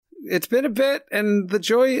it's been a bit, and the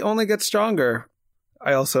joy only gets stronger.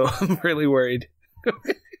 I also am really worried.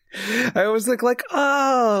 I always look like,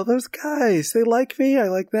 oh, those guys, they like me, I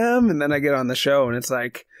like them. And then I get on the show, and it's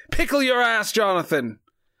like, pickle your ass, Jonathan.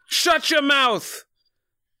 Shut your mouth.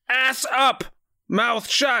 Ass up. Mouth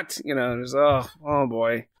shut. You know, just, oh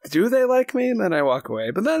boy. Do they like me? And then I walk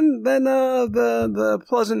away. But then the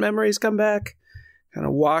pleasant memories come back, kind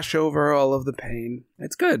of wash over all of the pain.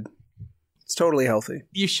 It's good. It's totally healthy.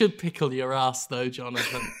 You should pickle your ass, though,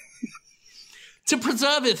 Jonathan. To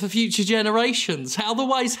preserve it for future generations.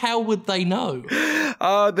 Otherwise, how would they know?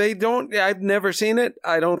 They don't. I've never seen it.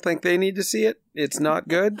 I don't think they need to see it. It's not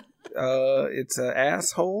good. It's an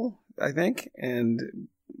asshole, I think. And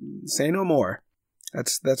say no more.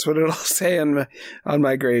 That's what it'll say on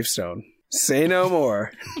my gravestone. Say no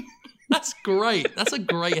more. That's great. That's a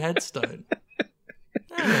great headstone.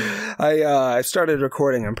 I started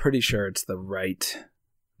recording. I'm pretty sure it's the right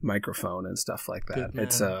microphone and stuff like that.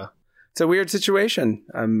 It's a weird situation.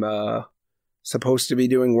 I'm supposed to be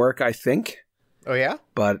doing work, I think. Oh, yeah?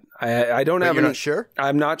 But I don't have You're not sure?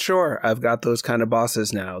 I'm not sure. I've got those kind of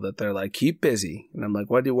bosses now that they're like, keep busy. And I'm like,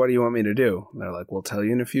 what do you want me to do? And they're like, we'll tell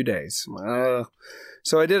you in a few days.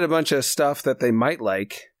 So I did a bunch of stuff that they might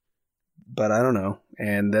like, but I don't know.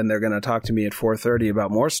 And then they're going to talk to me at 4:30 about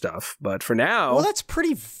more stuff. But for now... Well, that's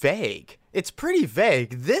pretty vague. It's pretty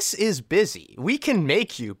vague. This is busy. We can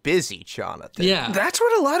make you busy, Jonathan. Yeah. That's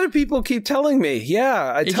what a lot of people keep telling me.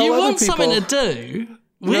 Yeah, I if tell you other want people... something to do...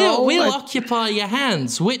 We'll occupy your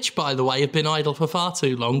hands, which, by the way, have been idle for far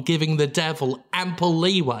too long, giving the devil ample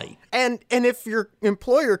leeway. And if your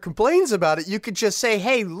employer complains about it, you could just say,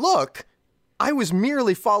 hey, look, I was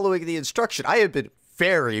merely following the instruction. I have been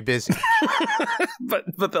very busy.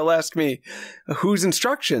 but they'll ask me, whose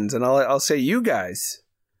instructions? And I'll say, you guys.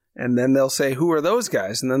 And then they'll say, who are those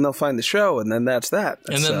guys? And then they'll find the show, and then that's that.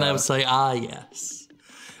 And then they'll say, yes.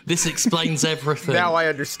 This explains everything. Now I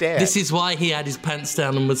understand. This is why he had his pants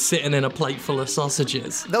down and was sitting in a plate full of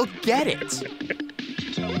sausages. They'll get it.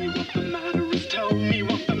 Tell me what the matter is. Tell me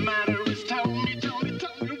what the matter is. Tell me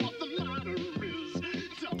what the matter is.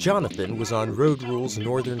 Jonathan was on Road Rule's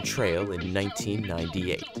Northern Trail in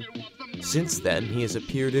 1998. Since then, he has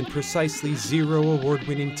appeared in precisely 0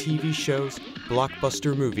 award-winning TV shows,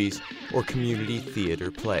 blockbuster movies, or community theater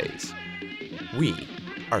plays. We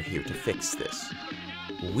are here to fix this.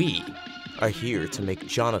 We are here to make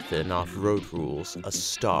Jonathan off Road Rules a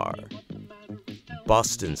star.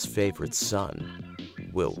 Boston's favorite son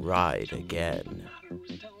will ride again.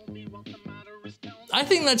 I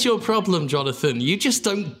think that's your problem, Jonathan. You just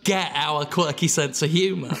don't get our quirky sense of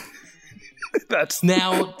humour.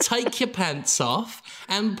 Now, take your pants off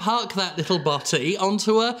and park that little botty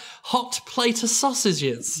onto a hot plate of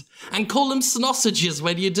sausages. And call them snossages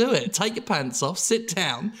when you do it. Take your pants off, sit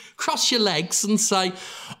down, cross your legs and say,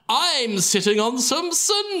 I'm sitting on some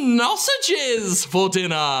snossages for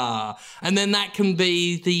dinner. And then that can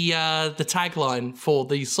be the tagline for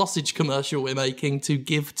the sausage commercial we're making to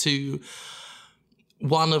give to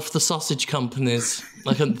one of the sausage companies.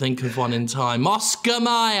 I couldn't think of one in time. Oscar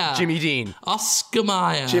Mayer. Jimmy Dean. Oscar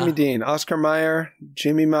Mayer. Jimmy Dean. Oscar Mayer.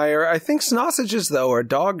 Jimmy Meyer. I think snossages, though, are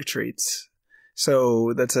dog treats.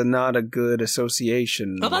 So that's not a good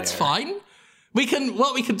association. Oh, that's fine.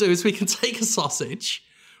 What we can do is we can take a sausage,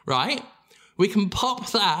 right? We can pop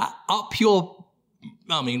that up your,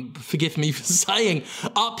 forgive me for saying,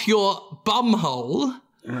 up your bum hole.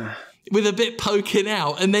 With a bit poking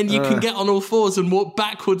out, and then you can get on all fours and walk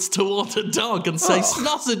backwards toward a dog and say,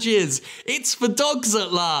 sausages, it's for dogs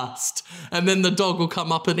at last. And then the dog will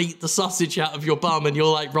come up and eat the sausage out of your bum, and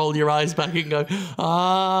you'll like roll your eyes back and go,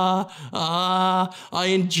 I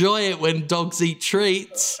enjoy it when dogs eat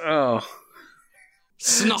treats. Oh.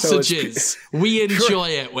 Sausages. We enjoy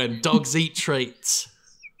it when dogs eat treats.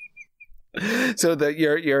 So that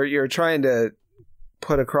you're trying to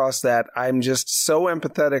put across that I'm just so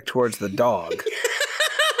empathetic towards the dog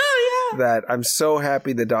that I'm so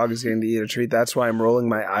happy the dog is getting to eat a treat. That's why I'm rolling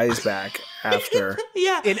my eyes back after.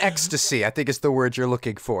 Yeah. In ecstasy, I think is the word you're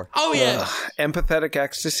looking for. Oh, yeah. Empathetic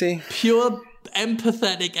ecstasy? Pure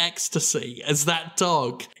empathetic ecstasy as that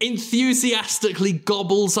dog enthusiastically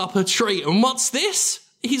gobbles up a treat. And what's this?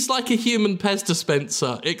 He's like a human Pez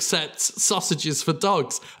dispenser, except sausages for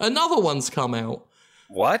dogs. Another one's come out.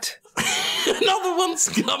 What? Another one's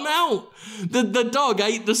come out. The dog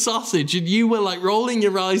ate the sausage and you were like rolling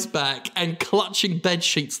your eyes back and clutching bed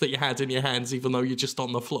sheets that you had in your hands even though you're just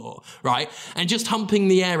on the floor, right? And just humping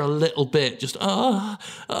the air a little bit. Just, What?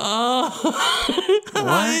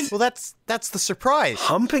 Well, that's the surprise.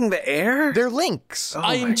 Humping the air? They're links.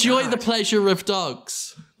 I enjoy the pleasure of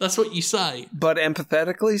dogs. That's what you say. But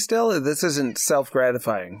empathetically still? This isn't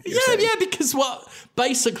self-gratifying. Yeah, because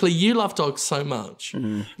basically you love dogs so much.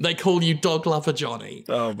 They call you Dog Lover Johnny.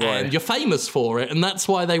 Oh, boy. And you're famous for it, and that's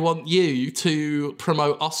why they want you to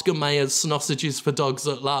promote Oscar Mayer's Sausages for Dogs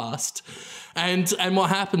at Last. And what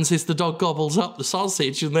happens is the dog gobbles up the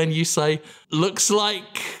sausage, and then you say, looks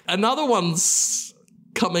like another one's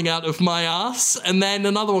coming out of my ass, and then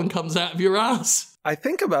another one comes out of your ass. I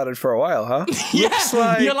think about it for a while, huh? Yeah, Looks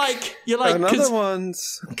like you're like another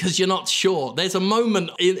one's. because you're not sure. There's a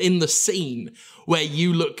moment in the scene where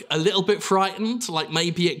you look a little bit frightened, like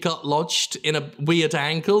maybe it got lodged in a weird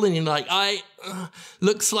angle, and you're like,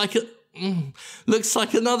 looks like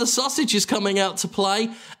another sausage is coming out to play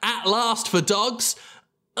at last for dogs,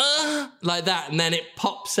 like that, and then it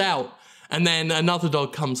pops out. And then another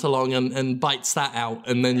dog comes along and bites that out,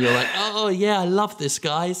 and then you're like, oh yeah, I love this,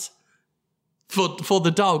 guys. For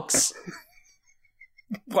the dogs.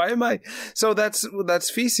 Why am I? So that's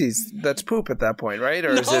feces. That's poop at that point, right?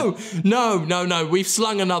 Or is it? No. We've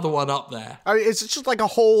slung another one up there. I mean, it's just like a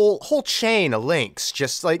whole chain of links.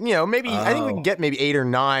 Just like, maybe I think we can get maybe 8 or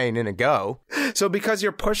 9 in a go. So because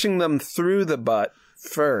you're pushing them through the butt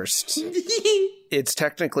first, it's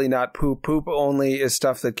technically not poop. Poop only is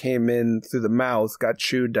stuff that came in through the mouth, got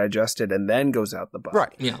chewed, digested, and then goes out the butt.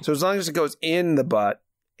 Right. Yeah. So as long as it goes in the butt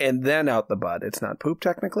and then out the butt, it's not poop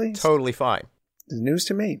technically. Totally fine. It's news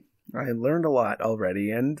to me. I learned a lot already,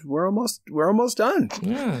 and we're almost done.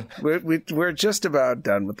 Yeah. We're just about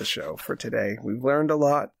done with the show for today. We've learned a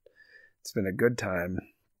lot. It's been a good time.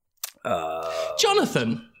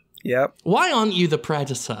 Jonathan. Yep. Why aren't you the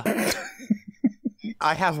Predator?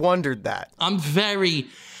 I have wondered that. I'm very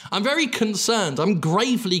concerned. I'm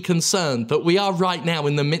gravely concerned that we are right now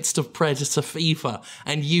in the midst of Predator fever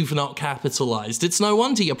and you've not capitalized. It's no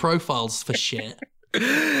wonder your profile's for shit.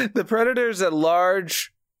 The Predator's a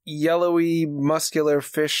large, yellowy, muscular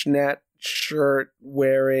fishnet shirt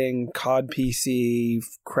wearing codpiecey,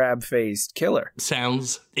 crab-faced killer.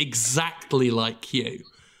 Sounds exactly like you.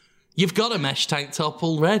 You've got a mesh tank top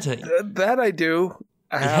already. That I do.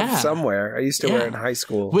 I have somewhere. I used to wear it in high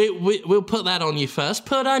school. We'll put that on you first.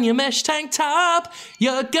 Put on your mesh tank top.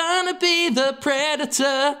 You're gonna be the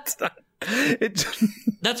Predator.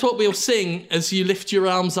 That's what we'll sing as you lift your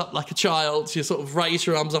arms up like a child. You sort of raise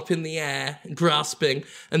your arms up in the air, grasping,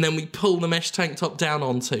 and then we pull the mesh tank top down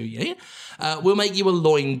onto you. We'll make you a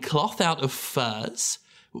loincloth out of furs.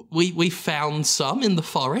 We found some in the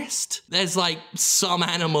forest. There's like some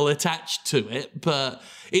animal attached to it, but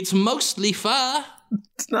it's mostly fur.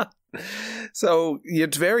 It's not. So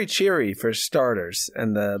it's very cheery for starters,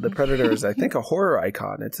 and the Predator is, I think, a horror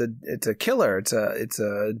icon. It's a killer. It's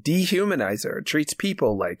a dehumanizer. It treats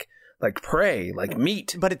people like prey, like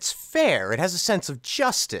meat. But it's fair. It has a sense of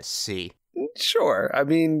justice. See. Sure. I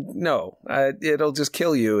mean, no. It'll just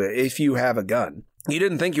kill you if you have a gun. You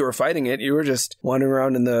didn't think you were fighting it. You were just wandering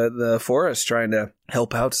around in the forest trying to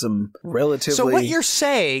help out some relatively... So what you're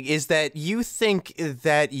saying is that you think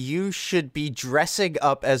that you should be dressing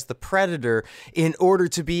up as the Predator in order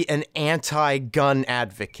to be an anti-gun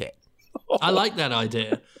advocate. I like that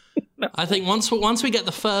idea. I think once we get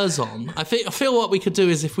the furs on, I feel what we could do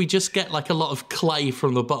is if we just get like a lot of clay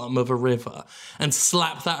from the bottom of a river and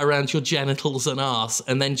slap that around your genitals and arse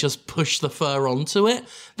and then just push the fur onto it,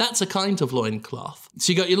 that's a kind of loincloth.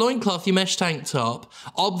 So you got your loincloth, your mesh tank top.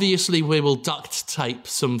 Obviously, we will duct tape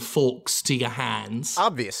some forks to your hands.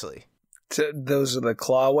 Obviously. Those are the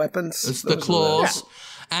claw weapons? It's the claws.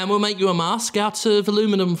 And we'll make you a mask out of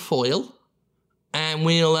aluminum foil. And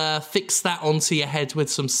we'll fix that onto your head with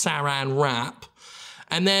some saran wrap.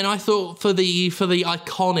 And then I thought for the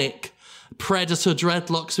iconic Predator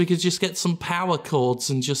dreadlocks, we could just get some power cords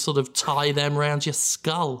and just sort of tie them around your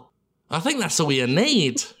skull. I think that's all you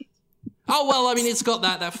need. Oh, well, I mean, it's got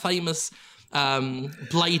that famous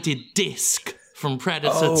bladed disc from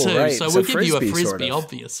Predator 2. Right. So It's we'll a give you a frisbee, frisbee, sort of.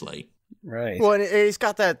 obviously. Right. Well, and it's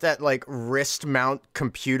got that like wrist mount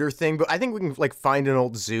computer thing, but I think we can like find an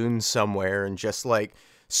old Zune somewhere and just like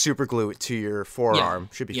super glue it to your forearm.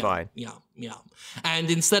 Should be fine. Yeah.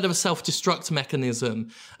 And instead of a self-destruct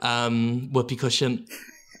mechanism, whoopee cushion.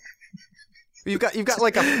 You've got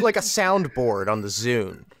like a soundboard on the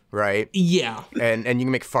Zune, right? Yeah. And you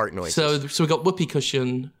can make fart noises. So we got whoopee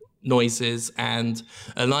cushion noises and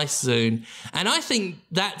a nice Zune, and I think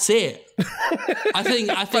that's it. I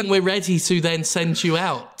think we're ready to then send you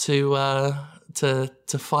out to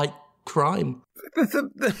fight crime.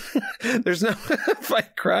 There's no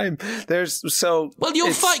fight crime.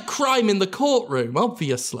 You'll fight crime in the courtroom,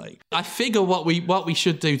 obviously. I figure what we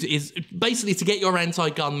should do is basically, to get your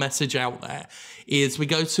anti-gun message out there, is we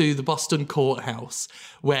go to the Boston courthouse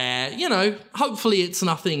where, you know, hopefully it's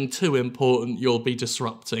nothing too important you'll be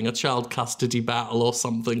disrupting, a child custody battle or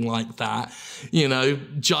something like that. You know,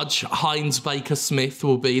 Judge Heinz Baker Smith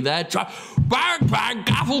will be there. Bang, bang,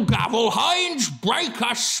 gavel, gavel, Heinz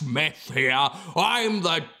Baker Smith here. I'm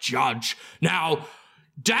the judge. Now,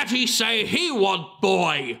 Daddy say he want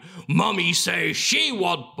boy. Mummy say she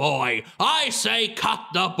want boy. I say cut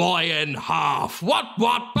the boy in half. What?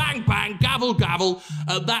 Bang, bang, gavel, gavel.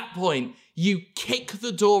 At that point, you kick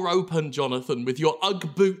the door open, Jonathan, with your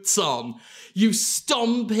Ugg boots on. You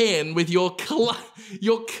stomp in with your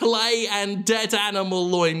clay and dead animal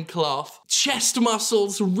loincloth. Chest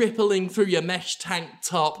muscles rippling through your mesh tank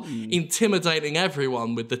top, intimidating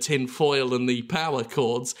everyone with the tin foil and the power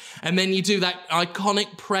cords. And then you do that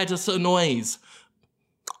iconic Predator noise.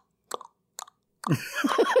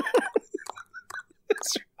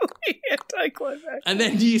 It's really anticlimactic. And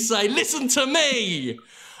then you say, listen to me!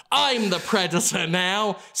 I'm the Predator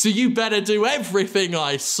now, so you better do everything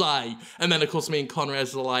I say. And then, of course, me and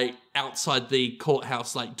Conrad are, like, outside the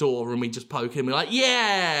courthouse, like, door, and we just poke him. We're like,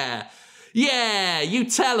 yeah, you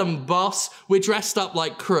tell him, boss. We're dressed up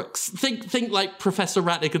like crooks. Think like Professor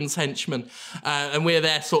Rattigan's henchmen. And we're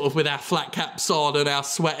there sort of with our flat caps on and our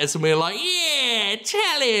sweaters, and we're like, yeah,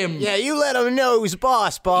 tell him. Yeah, you let him know who's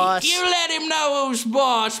boss. You let him know who's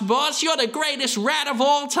boss. You're the greatest rat of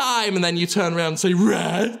all time. And then you turn around and say,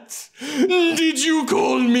 rat? Did you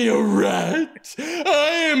call me a rat?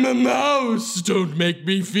 I am a mouse. Don't make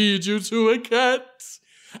me feed you to a cat.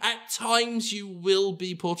 At times, you will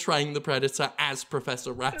be portraying the Predator as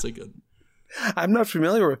Professor Rattigan. I'm not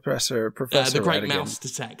familiar with Professor The Great Rattigan. Mouse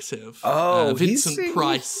Detective. Oh, Vincent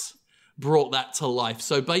Price brought that to life.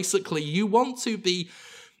 So basically, you want to be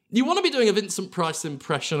doing a Vincent Price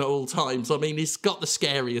impression at all times. I mean, he's got the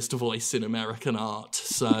scariest voice in American art,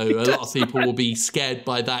 so a lot of people will be scared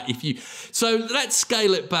by that. So let's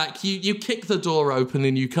scale it back. You kick the door open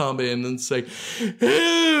and you come in and say,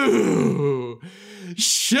 "Oh,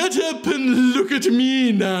 shut up and look at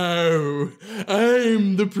me now.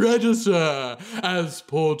 I'm the Predator, as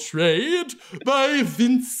portrayed by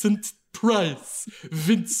Vincent Price.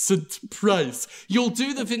 You'll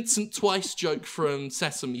do the Vincent Twice joke from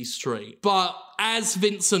Sesame Street, but as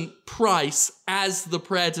Vincent Price, as the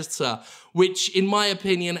Predator, which, in my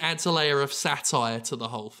opinion, adds a layer of satire to the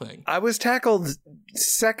whole thing. I was tackled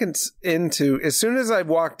seconds into, as soon as I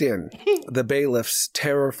walked in, the bailiffs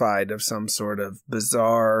terrified of some sort of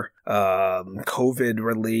bizarre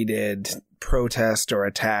COVID-related protest or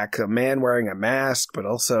attack. A man wearing a mask, but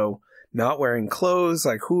also not wearing clothes.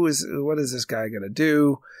 Like, what is this guy going to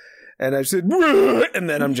do? And I said, "Wah!" And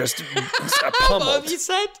then I'm just pummeled. What have you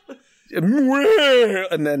said?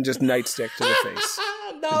 And then just nightstick to the face.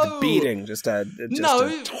 No. The beating, just a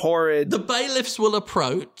torrid. The bailiffs will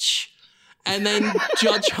approach, and then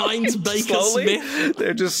Judge Heinz Baker Smith.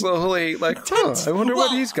 They're just slowly like, I wonder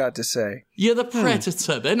what he's got to say. You're the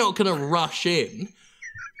Predator. They're not going to rush in.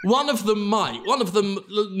 One of them might. One of them,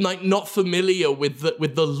 like, not familiar with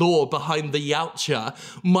the lore behind the Yautja,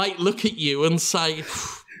 might look at you and say,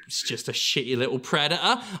 it's just a shitty little predator.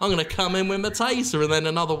 I'm going to come in with my taser. And then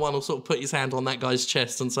another one will sort of put his hand on that guy's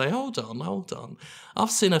chest and say, hold on. I've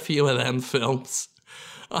seen a few of them films.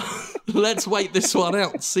 Let's wait this one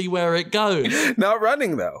out and see where it goes. Not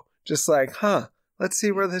running, though. Just like, let's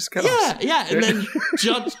see where this goes. Yeah. And then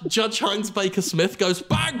Judge Heinz Baker Smith goes,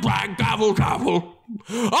 bang, bang, gavel, gavel.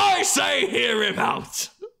 I say hear him out.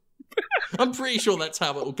 I'm pretty sure that's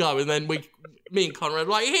how it will go. And then me and Conrad are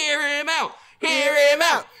like, hear him out. Hear him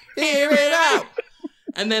out. Hear him out.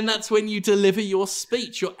 And then that's when you deliver your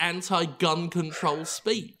speech, your anti-gun control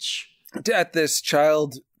speech. At this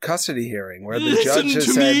child custody hearing where the Listen judge has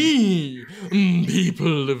to said, me,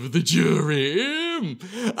 people of the jury.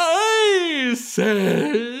 I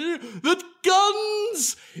say that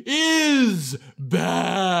guns is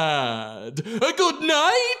bad. A good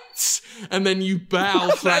night. And then you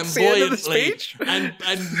bow That's the end of the flamboyantly speech? and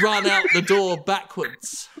run out the door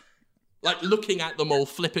backwards. Like looking at them all,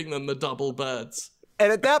 flipping them the double birds.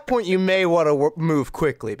 And at that point, you may want to move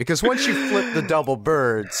quickly, because once you flip the double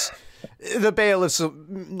birds, the bailiffs,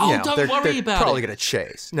 Don't they're worry about probably it. going to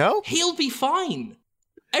chase. No? He'll be fine.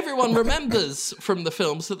 Everyone remembers from the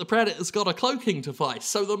films that the Predator's got a cloaking device,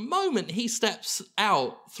 so the moment he steps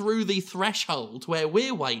out through the threshold where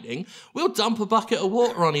we're waiting, we'll dump a bucket of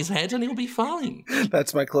water on his head and he'll be fine.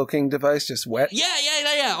 that's my cloaking device, just wet.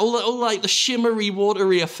 Yeah. All like the shimmery,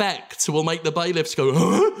 watery effect will make the bailiffs go,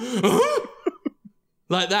 huh?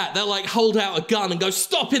 Like that. They'll like hold out a gun and go,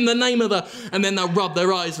 stop in the name of the... And then they'll rub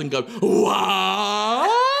their eyes and go, what?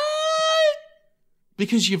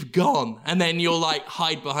 because you've gone. And then you'll like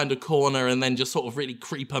hide behind a corner and then just sort of really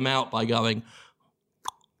creep them out by going...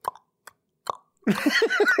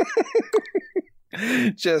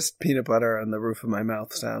 Just peanut butter on the roof of my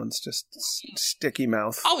mouth sounds, just sticky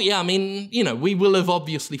mouth. Oh yeah, I mean, you know, we will have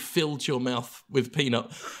obviously filled your mouth with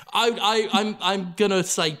peanut. I'm gonna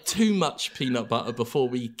say too much peanut butter before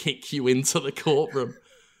we kick you into the courtroom.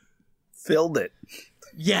 Filled it.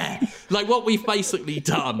 Yeah, like what we've basically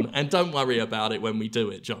done, and don't worry about it when we do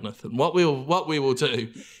it, Jonathan. What we will do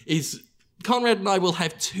is Conrad and I will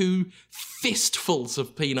have 2 fistfuls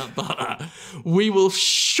of peanut butter. We will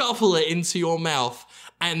shovel it into your mouth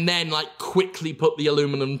and then like quickly put the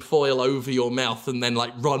aluminum foil over your mouth and then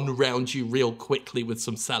like run around you real quickly with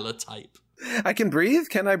some sellotape. I can breathe?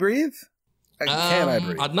 Can I breathe? Can I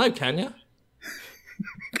breathe? I don't know, can you?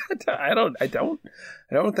 I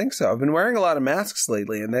don't think so. I've been wearing a lot of masks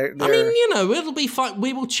lately, and they're... I mean, you know, it'll be fine.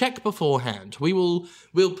 We will check beforehand. We'll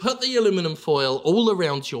put the aluminum foil all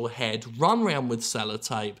around your head, run around with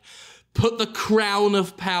sellotape, put the crown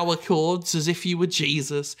of power cords as if you were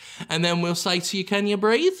Jesus, and then we'll say to you, can you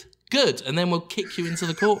breathe? Good. And then we'll kick you into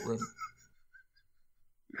the courtroom.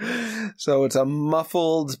 So it's a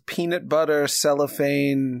muffled peanut butter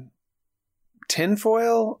cellophane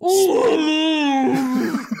tinfoil?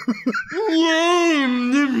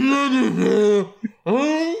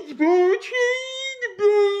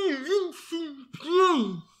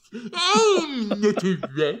 I'm Little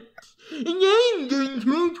Rex, and I'm going to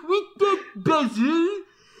outwit the buzzer,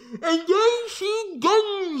 and I see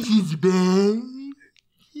guns is back.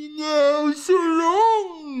 Now, so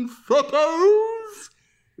long, fuckos.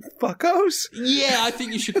 Fuckos? Yeah, I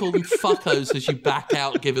think you should call them fuckos as you back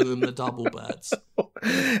out, giving them the double birds.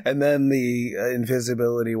 And then the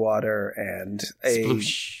invisibility water and a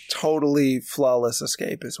Sploosh. totally flawless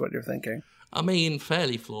escape is what you're thinking. I mean,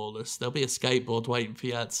 fairly flawless. There'll be a skateboard waiting for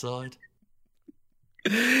you outside.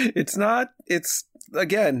 It's not, it's,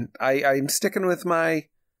 again, I'm sticking with my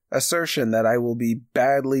assertion that I will be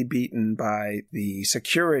badly beaten by the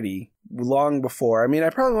security long before. I mean, I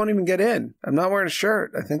probably won't even get in. I'm not wearing a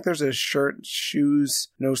shirt. I think there's a shirt, shoes,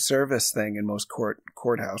 no service thing in most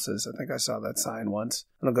courthouses. I think I saw that sign once.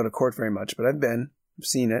 I don't go to court very much, but I've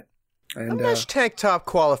seen it. How And much tank top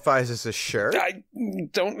qualifies as a shirt? I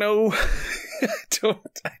don't know. I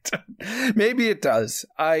don't. Maybe it does.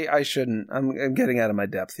 I shouldn't. I'm getting out of my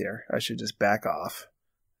depth here. I should just back off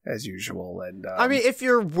as usual. And I mean, if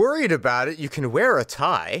you're worried about it, you can wear a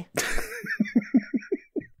tie.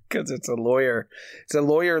 because it's a lawyer. It's a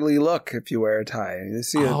lawyerly look if you wear a tie. You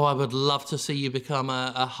see Oh, I would love to see you become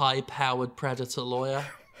a high-powered predator lawyer.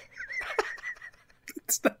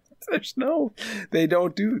 it's not, there's no. They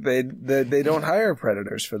don't do. They don't hire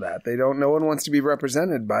predators for that. They don't. No one wants to be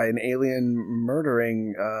represented by an alien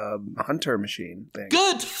murdering hunter machine thing.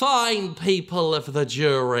 Good, fine people of the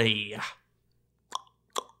jury.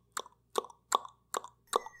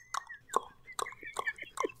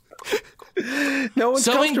 No one's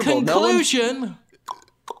So in comfortable. conclusion...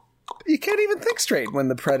 You can't even think straight when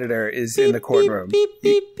the predator is in the courtroom. Beep,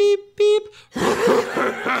 beep, beep, beep.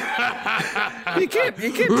 You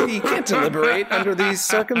can't deliberate under these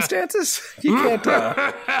circumstances. You can't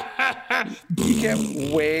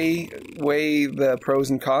weigh the pros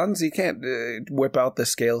and cons. You can't whip out the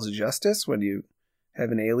scales of justice when you have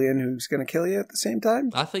an alien who's going to kill you at the same time.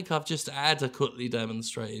 I think I've just adequately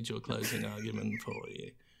demonstrated your closing argument for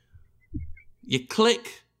you. You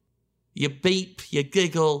click, you beep, you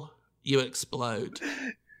giggle, you explode.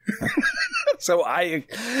 So I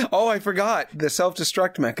forgot the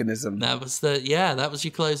self-destruct mechanism. That was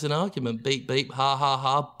your closing argument. Beep, beep, ha, ha,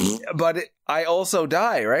 ha. But I also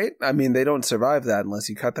die, right? I mean, they don't survive that unless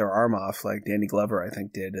you cut their arm off, like Danny Glover, I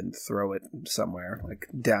think, did, and throw it somewhere, like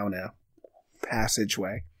down a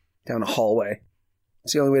passageway, down a hallway.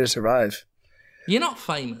 It's the only way to survive. You're not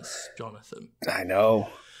famous, Jonathan. I know.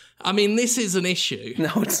 I mean, this is an issue.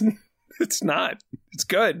 No, it's not. It's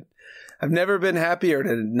good. I've never been happier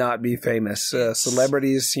to not be famous.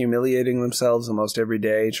 Celebrities humiliating themselves almost every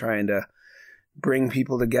day, trying to bring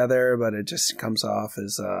people together, but it just comes off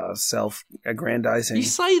as self-aggrandizing. You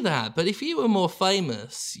say that, but if you were more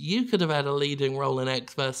famous, you could have had a leading role in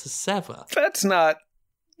X vs. Sever. That's not...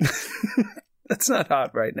 That's not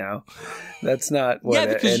hot right now. That's not what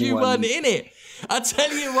because you anyone... weren't in it. I tell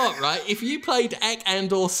you what, right? If you played Ek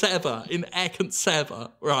and or Sever in Ek and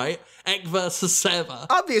Sever, right? Ek versus Sever.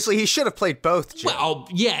 Obviously, he should have played both, Jim. Well,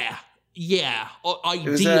 yeah. Or It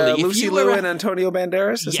was ideally, Lucy Liu and Antonio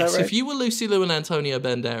Banderas, is yes, that right? if you were Lucy Liu and Antonio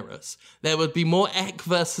Banderas, there would be more Ek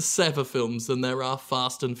versus Sever films than there are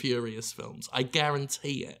Fast and Furious films. I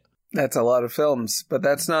guarantee it. That's a lot of films, but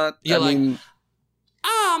that's not... You're I mean...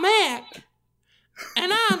 I'm Eck.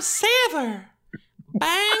 And I'm Sever.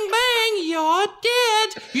 Bang, bang, you're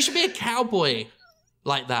dead. You should be a cowboy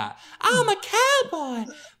like that. I'm a cowboy.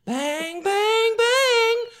 Bang, bang,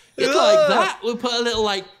 bang. You'd like that. We'll put a little,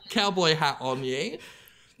 like, cowboy hat on you.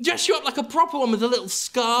 Dress you up like a proper one with a little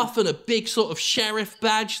scarf and a big sort of sheriff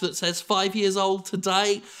badge that says 5 years old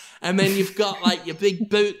today. And then you've got, like, your big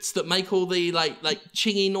boots that make all the, like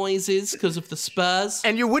chingy noises because of the spurs.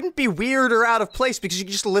 And you wouldn't be weird or out of place because you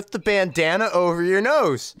could just lift the bandana over your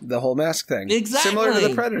nose. The whole mask thing. Exactly. Similar to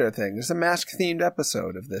the Predator thing. There's a mask-themed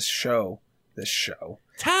episode of this show.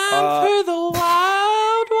 Time for the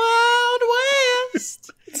Wild Wild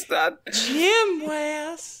West. It's not... Jim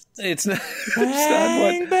West. It's not...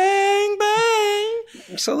 Bang, bang,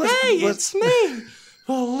 bang. So Hey, let's... it's me,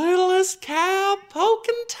 the littlest cowpoke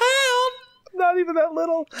in town. Not even that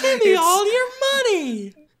little. Give me all your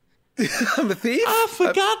money. I'm a thief? I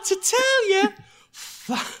forgot to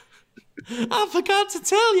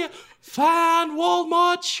tell you. Fine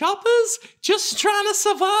Walmart shoppers just trying to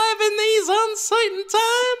survive in these uncertain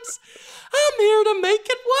times. I'm here to make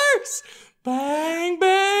it worse. Bang,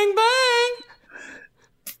 bang, bang.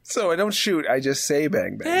 So I don't shoot, I just say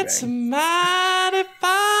bang, bang, It's bang. mighty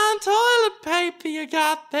fine toilet paper you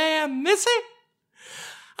got there, missy.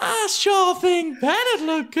 I sure think that'd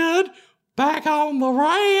look good back on the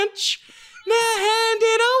ranch. Now hand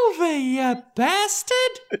it over, you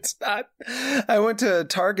bastard. It's not. I went to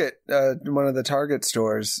Target, one of the Target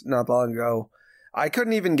stores not long ago. I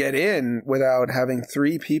couldn't even get in without having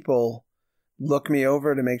 3 people look me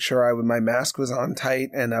over to make sure my mask was on tight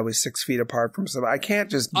and I was 6 feet apart from somebody. I can't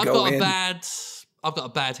just go in. I've got a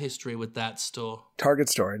bad history with that store. Target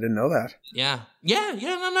store. I didn't know that. Yeah,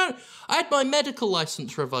 no. I had my medical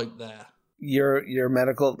license revoked there. Your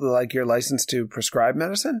medical, like your license to prescribe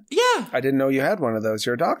medicine? Yeah. I didn't know you had one of those.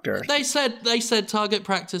 You're a doctor. They said target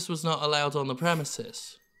practice was not allowed on the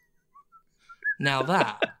premises. Now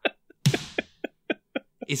that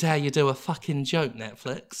is how you do a fucking joke,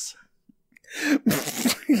 Netflix.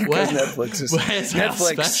 Because Netflix is where's our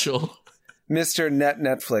Netflix special? Mr.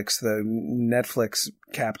 Netflix, the Netflix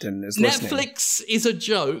captain, is listening. Netflix is a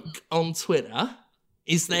joke on Twitter.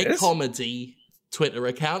 Is their Yes? comedy Twitter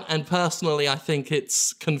account, and personally I think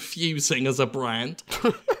it's confusing as a brand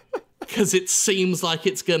because it seems like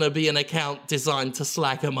it's going to be an account designed to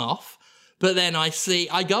slag them off. But then I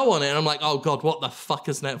go on it and I'm like, oh God, what the fuck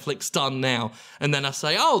has Netflix done now? And then I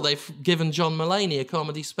say, oh, they've given John Mulaney a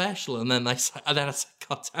comedy special. And then I say,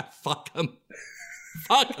 God damn, fuck them.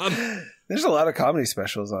 Fuck them. There's a lot of comedy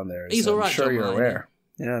specials on there. He's so all right, I'm sure John you're Mulaney. aware.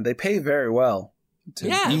 Yeah, they pay very well to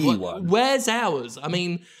be one. Where's ours? I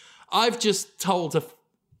mean, I've just told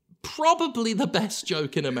probably the best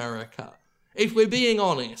joke in America. If we're being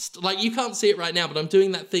honest, like you can't see it right now, but I'm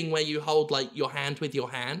doing that thing where you hold like your hand with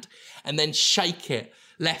your hand and then shake it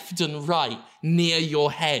left and right near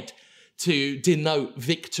your head to denote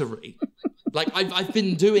victory. Like I've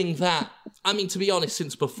been doing that. I mean, to be honest,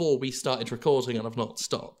 since before we started recording and I've not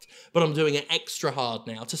stopped, but I'm doing it extra hard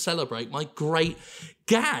now to celebrate my great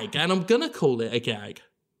gag, and I'm going to call it a gag.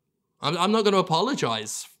 I'm not going to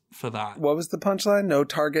apologize for that. What was the punchline? No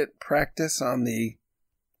target practice on the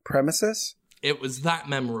premises? It was that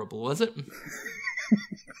memorable, was it?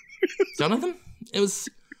 Jonathan?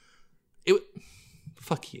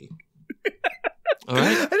 Fuck you. All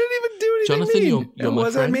right? I didn't even do anything Jonathan, mean. you're my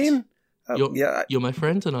was friend. I mean? You're my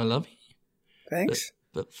friend and I love you. Thanks.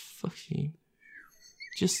 But fuck you.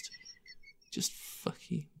 Just fuck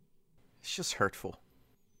you. It's just hurtful.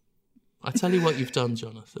 I tell you what you've done,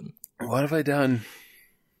 Jonathan. What have I done?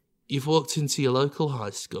 You've walked into your local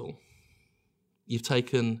high school. You've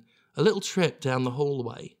taken a little trip down the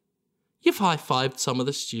hallway. You've high-fived some of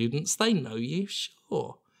the students. They know you,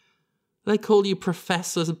 sure. They call you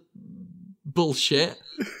Professor Bullshit.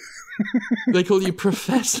 They call you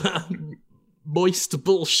Professor Moist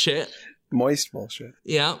Bullshit. Moist bullshit.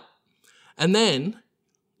 Yeah. And then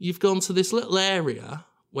you've gone to this little area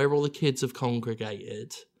where all the kids have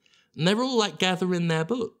congregated, and they're all like gathering their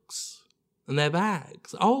books and their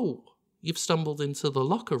bags. Oh, you've stumbled into the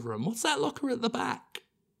locker room. What's that locker at the back?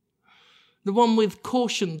 The one with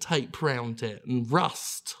caution tape round it and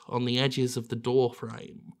rust on the edges of the door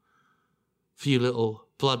frame. A few little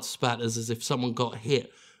blood spatters as if someone got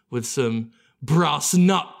hit with some brass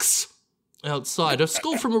knucks outside. A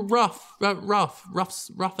school from a rough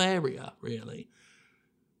area, really.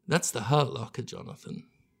 That's the hurt locker, Jonathan.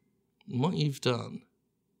 And what you've done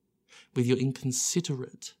with your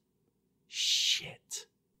inconsiderate shit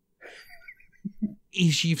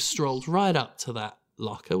is you've strolled right up to that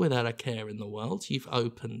locker without a care in the world. You've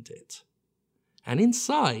opened it. And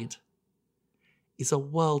inside is a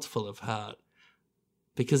world full of hurt.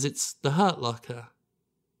 Because it's the Hurt Locker.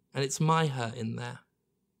 And it's my hurt in there.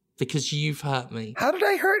 Because you've hurt me. How did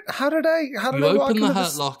I hurt? How did I walk opened the into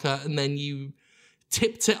Hurt Locker and then you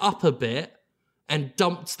tipped it up a bit and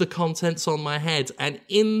dumped the contents on my head. And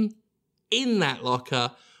in that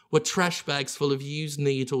locker were trash bags full of used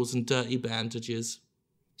needles and dirty bandages.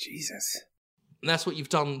 Jesus. And that's what you've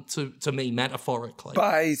done to me, metaphorically.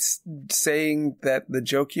 By saying that the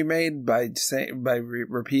joke you made, by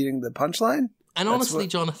repeating the punchline? And honestly,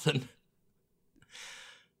 Jonathan,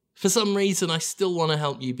 for some reason, I still want to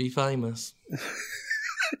help you be famous.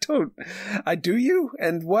 I do you?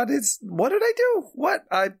 And what did I do? What?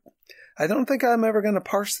 I don't think I'm ever going to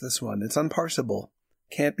parse this one. It's unparsable.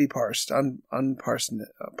 Can't be parsed.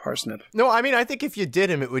 Parsnip. No, I mean, I think if you did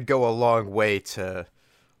him, it would go a long way to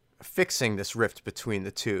fixing this rift between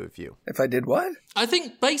the two of you. If I did what? I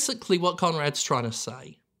think basically what Conrad's trying to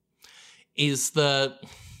say is that,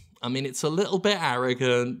 I mean, it's a little bit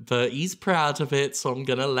arrogant, but he's proud of it, so I'm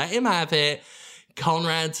going to let him have it.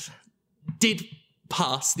 Conrad did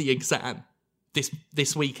pass the exam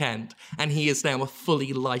this weekend, and he is now a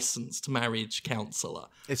fully licensed marriage counsellor.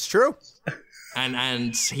 It's true.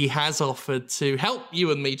 And he has offered to help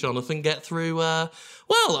you and me, Jonathan, get through, well,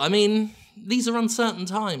 I mean, these are uncertain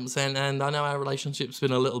times, and I know our relationship's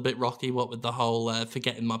been a little bit rocky, what with the whole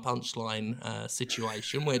forgetting my punchline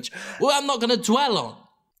situation, which, well, I'm not going to dwell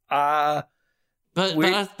on.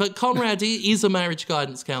 But Conrad is a marriage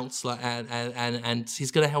guidance counsellor, and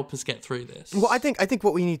he's going to help us get through this. Well, I think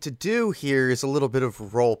what we need to do here is a little bit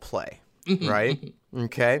of role play, right?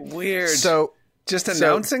 Okay. Weird. So just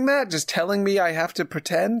announcing that, just telling me I have to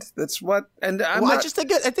pretend. That's what. And I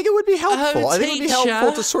think it would be helpful. I think it would be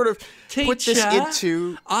helpful to sort of put this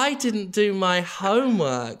into. I didn't do my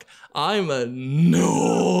homework. I'm a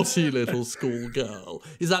naughty little schoolgirl.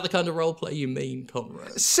 Is that the kind of role play you mean,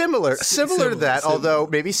 Conrad? Similar to that, although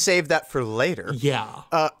maybe save that for later. Yeah.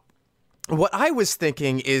 What I was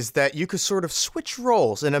thinking is that you could sort of switch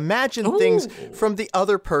roles and imagine things from the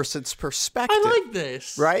other person's perspective. I like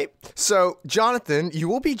this. Right? So, Jonathan, you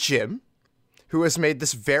will be Jim, who has made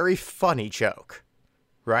this very funny joke.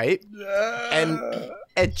 Right? And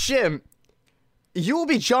Jim, you will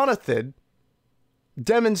be Jonathan,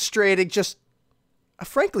 demonstrating just a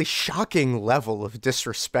frankly shocking level of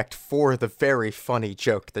disrespect for the very funny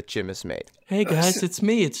joke that Jim has made. Hey guys, it's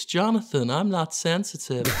me, it's Jonathan. I'm not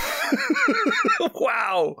sensitive.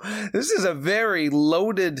 Wow. This is a very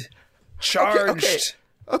loaded, charged...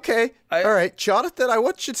 Okay. All right, Jonathan, I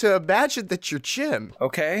want you to imagine that you're Jim.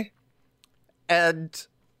 Okay. And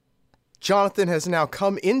Jonathan has now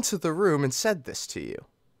come into the room and said this to you.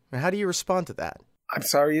 Now, how do you respond to that? I'm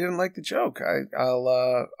sorry you didn't like the joke.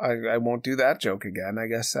 I won't do that joke again. I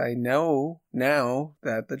guess I know now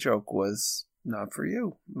that the joke was not for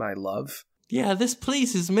you, my love. Yeah, this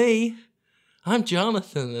pleases me. I'm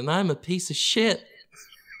Jonathan, and I'm a piece of shit.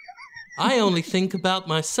 I only think about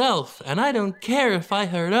myself, and I don't care if I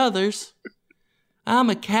hurt others. I'm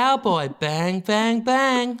a cowboy. Bang, bang,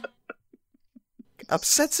 bang. I'm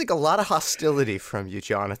sensing a lot of hostility from you,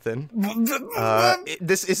 Jonathan.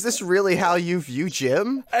 Is this really how you view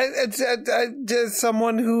Jim? It's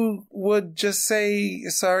someone who would just say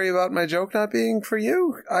sorry about my joke not being for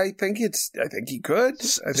you. I think he could.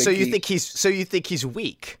 So you think he's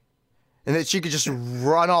weak, and that you could just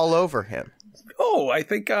run all over him? Oh, I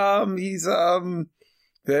think he's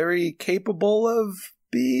very capable of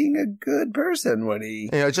being a good person when he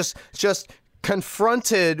just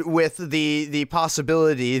confronted with the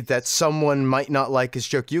possibility that someone might not like his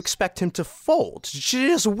joke, you expect him to fold. Should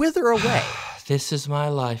just wither away. This is my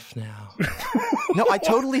life now. No, I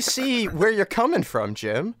totally see where you're coming from,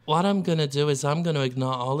 Jim. What I'm going to do is I'm going to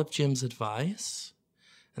ignore all of Jim's advice,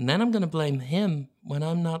 and then I'm going to blame him when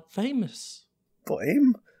I'm not famous.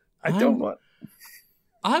 Blame? I don't want...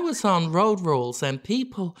 I was on Road Rules, and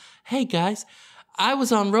people... Hey, guys, I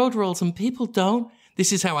was on Road Rules, and people don't...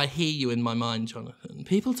 This is how I hear you in my mind, Jonathan.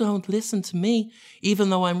 People don't listen to me, even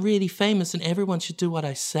though I'm really famous and everyone should do what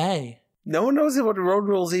I say. No one knows what Road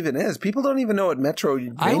Rules even is. People don't even know what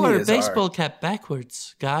Metroidvanias are. I wore a baseball cap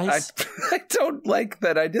backwards, guys. I don't like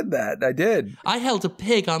that I did that. I did. I held a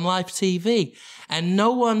pig on live TV, and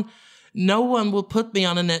no one will put me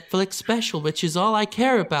on a Netflix special, which is all I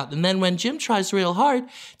care about. And then when Jim tries real hard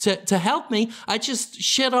to help me, I just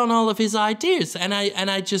shit on all of his ideas, and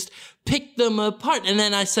I just pick them apart. And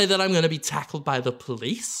then I say that I'm going to be tackled by the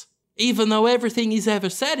police, even though everything he's ever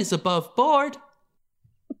said is above board.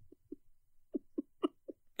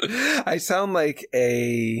 I sound like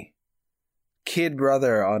a kid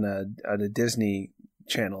brother on a Disney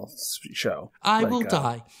Channel show. I will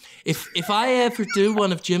die. If I ever do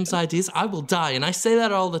one of Jim's ideas, I will die. And I say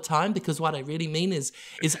that all the time because what I really mean is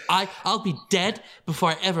I'll be dead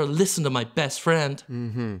before I ever listen to my best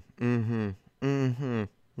friend. And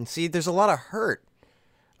see, there's a lot of hurt,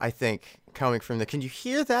 I think, coming from the... Can you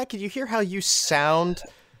hear that? Can you hear how you sound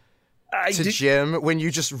to Jim when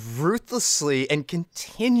you just ruthlessly and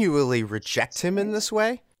continually reject him in this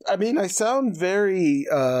way? I mean, I sound very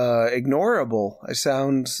ignorable. I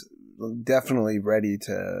sound definitely ready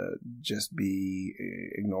to just be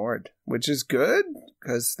ignored, which is good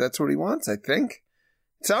because that's what he wants, I think.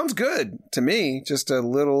 It sounds good to me, just a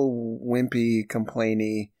little wimpy,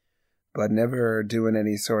 complainy, but never doing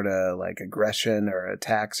any sort of like aggression or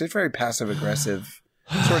attacks. It's very passive-aggressive,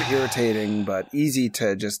 sort of irritating, but easy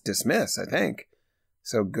to just dismiss, I think.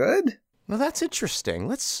 So good? Well, that's interesting.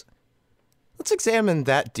 Let's examine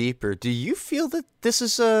that deeper. Do you feel that this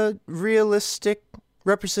is a realistic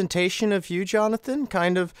representation of you, Jonathan?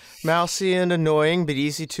 Kind of mousy and annoying, but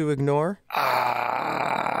easy to ignore?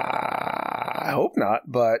 I hope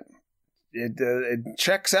not, but it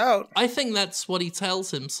checks out. I think that's what he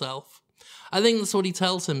tells himself. I think that's what he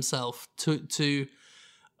tells himself to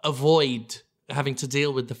avoid having to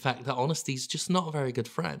deal with the fact that honesty's just not a very good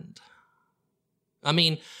friend. I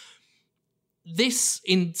mean, this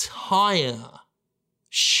entire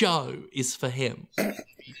show is for him.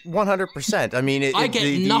 100%. I mean, I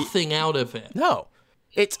get nothing out of it. No.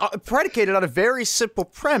 It's predicated on a very simple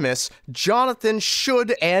premise. Jonathan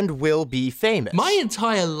should and will be famous. My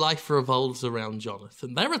entire life revolves around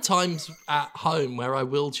Jonathan. There are times at home where I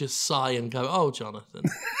will just sigh and go, "Oh, Jonathan."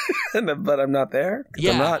 But I'm not there.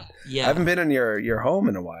 Yeah. I haven't been in your home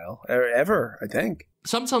in a while. Ever, I think.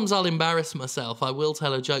 Sometimes I'll embarrass myself. I will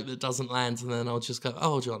tell a joke that doesn't land, and then I'll just go,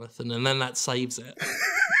 "Oh, Jonathan," and then that saves it.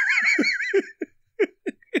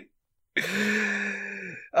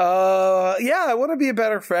 Yeah, I want to be a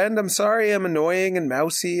better friend. I'm sorry I'm annoying and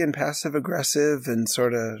mousy and passive-aggressive and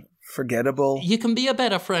sort of forgettable. You can be a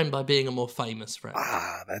better friend by being a more famous friend.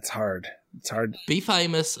 That's hard. It's hard. Be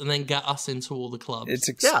famous and then get us into all the clubs.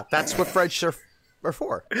 Yeah, that's what friendships are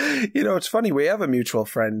for. You know, it's funny. We have a mutual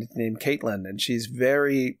friend named Caitlin, and she's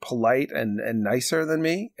very polite and nicer than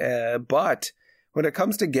me. But when it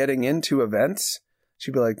comes to getting into events,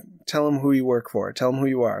 she'd be like, "Tell them who you work for. Tell them who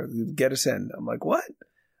you are. Get us in." I'm like, "What?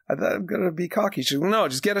 I thought I'm going to be cocky." She's like, "No,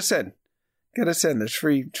 just get us in. Get us in. There's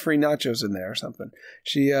free nachos in there or something."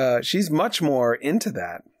 She's much more into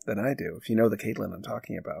that than I do, if you know the Caitlin I'm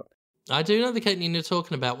talking about. I do know the Caitlin you're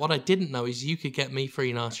talking about. What I didn't know is you could get me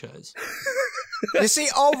free nachos. You see,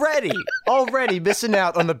 already missing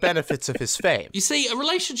out on the benefits of his fame. You see, a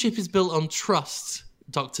relationship is built on trust,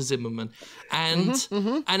 Dr. Zimmerman. And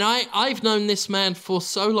and I've known this man for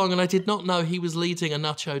so long, and I did not know he was leading a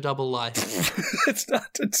nacho double life. It's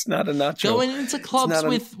not a nacho. Going into clubs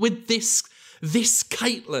with this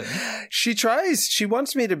Caitlin. She tries. She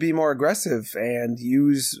wants me to be more aggressive and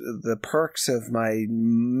use the perks of my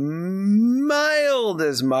mild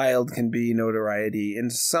as mild can be notoriety in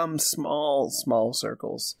some small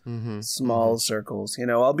circles. Circles. You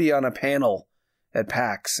know, I'll be on a panel at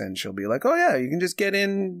PAX and she'll be like, "Oh yeah, you can just get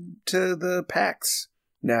into the PAX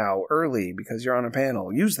now early because you're on a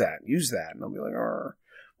panel. Use that. And I'll be like, I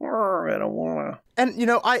don't wanna. And you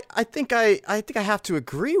know, I think I have to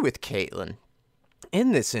agree with Caitlin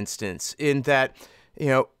in this instance, in that, you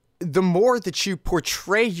know, the more that you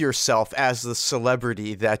portray yourself as the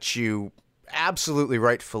celebrity that you absolutely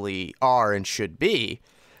rightfully are and should be,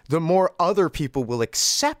 the more other people will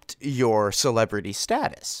accept your celebrity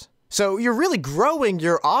status. So you're really growing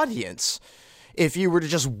your audience if you were to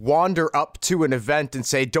just wander up to an event and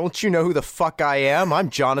say, "Don't you know who the fuck I am? I'm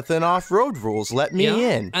Jonathan Off Road Rules. Let me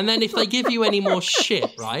in." And then if they give you any more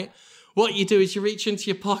shit, right? What you do is you reach into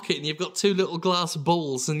your pocket and you've got 2 little glass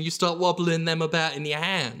balls and you start wobbling them about in your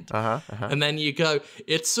hand. And then you go,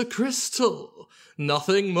 "It's a crystal,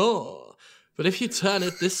 nothing more. But if you turn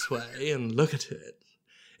it this way and look at it,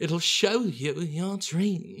 it'll show you your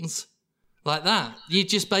dreams." Like that. You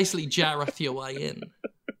just basically Jareth your way in.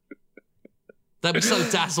 They'll be so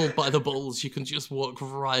dazzled by the balls, you can just walk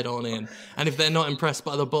right on in. And if they're not impressed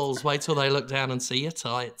by the balls, wait till they look down and see your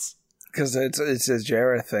tights. Because it's a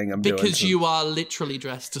Jareth thing I'm doing. Because you are literally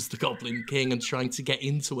dressed as the Goblin King and trying to get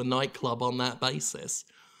into a nightclub on that basis.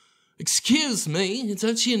 "Excuse me,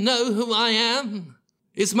 don't you know who I am?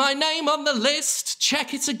 Is my name on the list?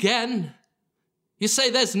 Check it again." You say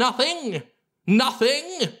there's nothing?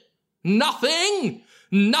 Nothing? Nothing?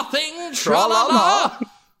 Nothing? Tra-la-la?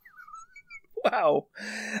 Wow.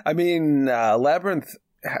 I mean, Labyrinth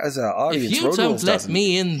has an audience. If you don't let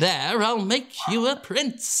me in there, I'll make you a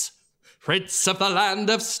prince. Prince of the land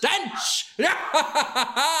of stench!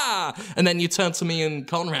 And then you turn to me and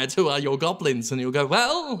Conrad, who are your goblins, and you'll go,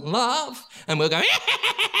 well, laugh. And we'll go,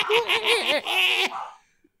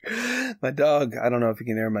 My dog, I don't know if you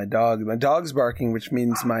can hear my dog. My dog's barking, which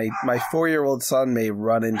means my 4-year-old son may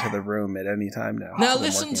run into the room at any time now. now I'm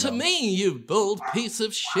listen working to on it. me, you bold piece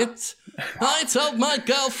of shit. I told my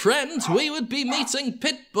girlfriend we would be meeting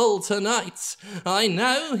Pitbull tonight. I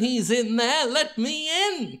know he's in there, let me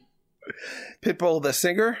in. Pitbull, the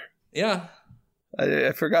singer? Yeah.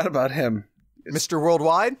 I forgot about him. Mr.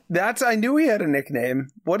 Worldwide? I knew he had a nickname.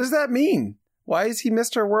 What does that mean? Why is he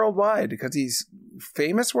Mr. Worldwide? Because he's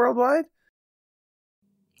famous worldwide?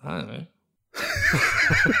 I don't know.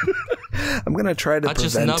 I'm going to try to I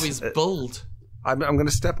just prevent... know he's bald. I'm going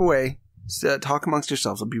to step away. Talk amongst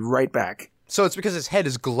yourselves. I'll be right back. So it's because his head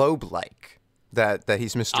is globe-like that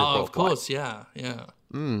he's Mr. Worldwide. Oh, of course, yeah.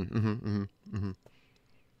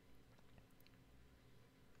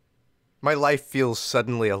 My life feels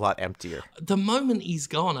suddenly a lot emptier, The moment he's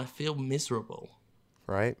gone, I feel miserable.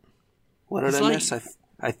 right? What did It's I like- miss?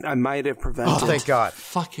 I might have prevented... Oh, thank God.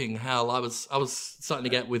 Fucking hell, I was starting to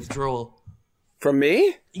get withdrawal. From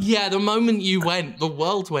me? Yeah, the moment you went, the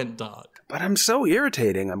world went dark. But I'm so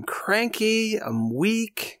irritating. I'm cranky. I'm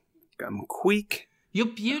weak. I'm queek. You're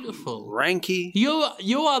beautiful. Ranky.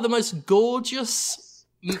 You are the most gorgeous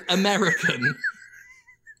American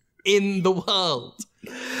in the world.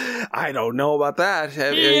 I don't know about that.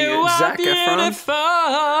 You are Zac Efron?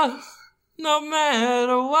 beautiful, no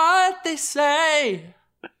matter what they say.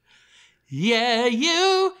 Yeah,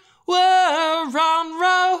 you were on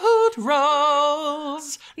Road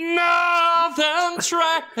Rules, Northern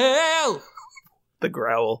Trail. The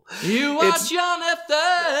growl. You are It's-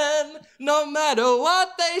 Jonathan, no matter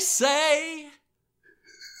what they say.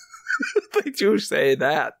 They do say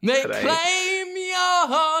that. They today. claim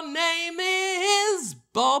your name is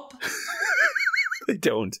Bob. They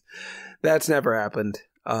don't. That's never happened.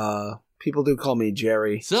 People do call me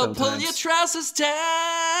Jerry. So sometimes. pull your trousers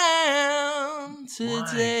down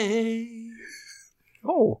today.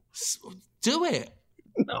 Oh, Do it.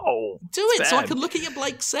 no. Do it so I bad. can look at your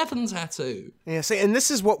Blake 7 tattoo. Yeah, see, and this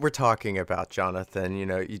is what we're talking about, Jonathan. You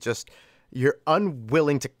know, you're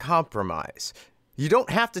unwilling to compromise. You don't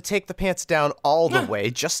have to take the pants down all the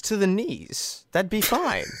way, just to the knees. That'd be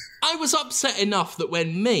fine. I was upset enough that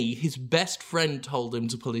when his best friend, told him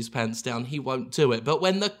to pull his pants down, he won't do it. But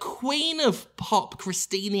when the queen of pop,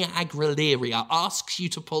 Christina Aguilera, asks you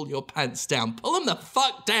to pull your pants down, pull them the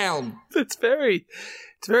fuck down. It's very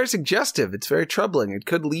suggestive. It's very troubling. It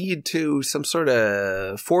could lead to some sort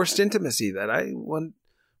of forced intimacy that I want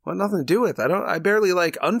nothing to do with. I barely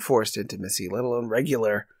like unforced intimacy, let alone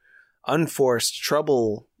regular unforced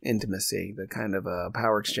trouble intimacy, the kind of a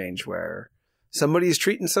power exchange where somebody is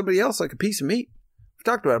treating somebody else like a piece of meat. We've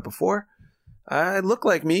talked about it before. I look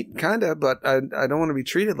like meat, kind of, but I don't want to be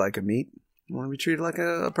treated like a meat. I want to be treated like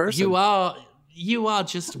a person. You are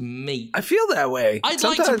just meat. I feel that way. I'd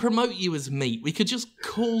like to promote you as meat. We could just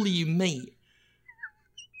call you meat.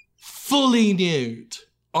 Fully nude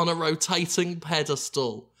on a rotating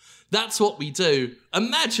pedestal. That's what we do.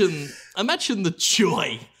 Imagine the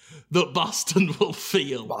joy that Boston will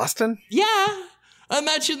feel. Boston? Yeah.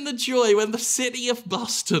 Imagine the joy when the city of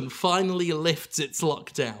Boston finally lifts its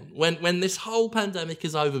lockdown. When this whole pandemic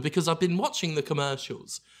is over, because I've been watching the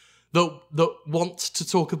commercials that want to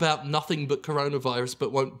talk about nothing but coronavirus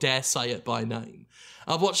but won't dare say it by name.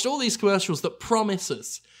 I've watched all these commercials that promise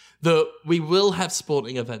us that we will have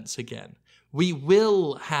sporting events again. We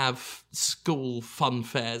will have school fun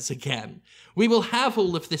fairs again. We will have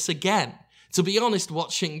all of this again. To be honest,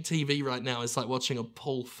 watching TV right now is like watching a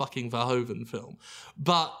Paul fucking Verhoeven film.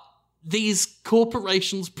 But these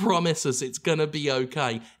corporations promise us it's going to be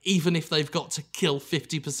okay, even if they've got to kill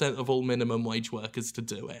 50% of all minimum wage workers to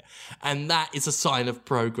do it. And that is a sign of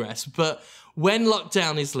progress. But when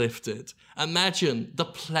lockdown is lifted, imagine the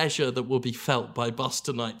pleasure that will be felt by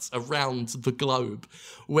Bostonites around the globe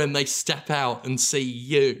when they step out and see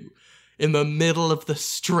you in the middle of the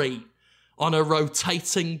street on a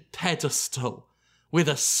rotating pedestal with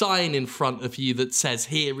a sign in front of you that says,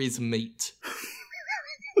 "Here is meat."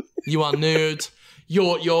 You are nude.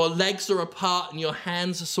 Your legs are apart and your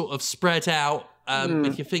hands are sort of spread out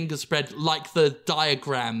with your fingers spread like the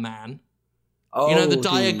diagram man. Oh, You know the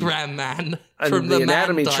diagram man from the the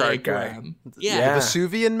anatomy man chart guy. diagram. Yeah.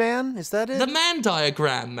 Vesuvian Man? Is that it? The man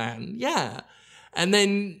diagram man, yeah. And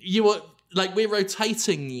then we're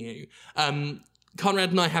rotating you.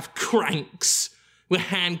 Conrad and I have cranks. We're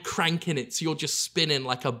hand cranking it, so you're just spinning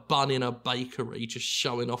like a bun in a bakery, just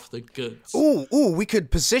showing off the goods. Ooh, we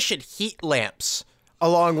could position heat lamps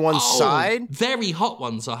along one side. Very hot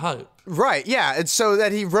ones, I hope. Right, yeah, and so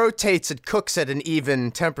that he rotates and cooks at an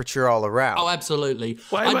even temperature all around. Oh, absolutely.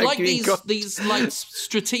 Why am I'd I like getting these lights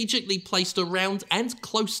strategically placed around and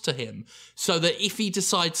close to him so that if he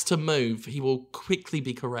decides to move, he will quickly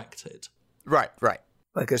be corrected. Right.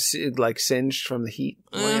 Like singed from the heat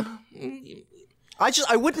lamp.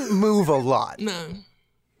 I wouldn't move a lot. No.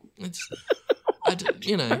 It's,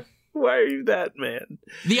 Why are you that, man?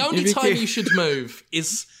 The only time you should move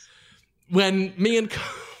is when me and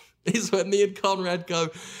Conrad go,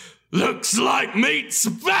 "Looks like meat's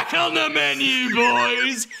back on the menu,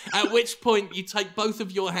 boys!" At which point you take both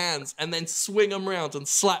of your hands and then swing them round and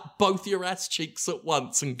slap both your ass cheeks at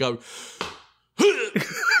once and go,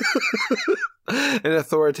 An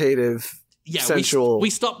authoritative, sensual. We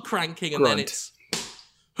stop cranking and grunt. then it's,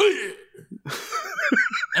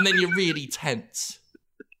 and then you're really tense.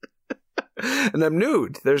 And I'm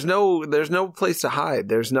nude. There's no place to hide.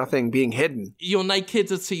 There's nothing being hidden. Your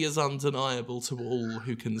nakedity is undeniable to all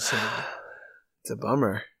who can see. It's a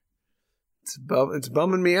bummer. It's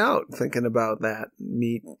bumming me out thinking about that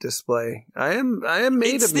meat display. I am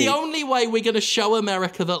made It's of the meat. only way we're going to show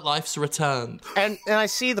America that life's returned. And I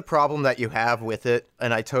see the problem that you have with it,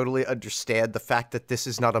 and I totally understand the fact that this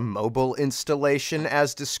is not a mobile installation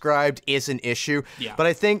as described is an issue. Yeah. But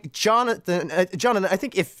I think Jonathan, I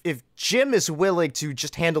think if Jim is willing to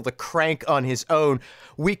just handle the crank on his own,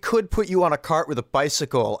 we could put you on a cart with a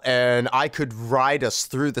bicycle, and I could ride us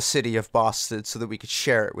through the city of Boston so that we could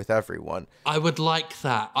share it with everyone. I would like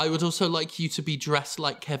that. I would also like you to be dressed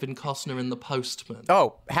like Kevin Costner in The Postman.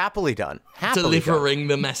 Oh, happily done. Delivering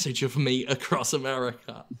the message of meat across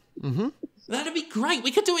America. Mm-hmm. That'd be great.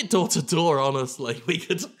 We could do it door to door, honestly. We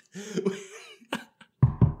could...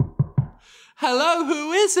 Hello,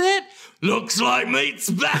 who is it? Looks like meat's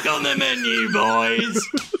back on the menu, boys.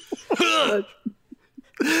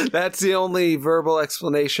 That's the only verbal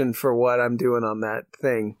explanation for what I'm doing on that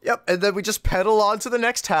thing. Yep, and then we just pedal on to the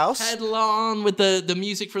next house. Pedal on with the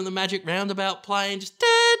music from the Magic Roundabout playing, just da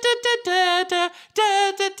da da da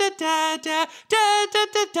da da da da da da da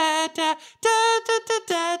da da da da da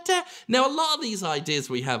da da. Now, a lot of these ideas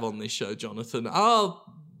we have on this show, Jonathan, are,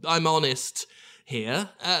 I'm honest here,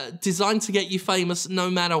 designed to get you famous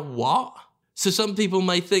no matter what. So some people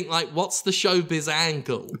may think, like, what's the showbiz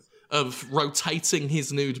angle of rotating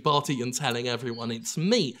his nude body and telling everyone it's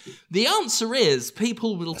me? The answer is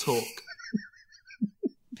people will talk.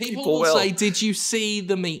 People will say, "Did you see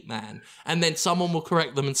the meat man?" And then someone will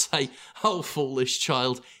correct them and say, "Oh, foolish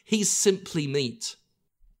child, he's simply meat."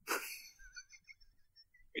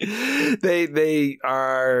 They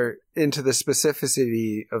are into the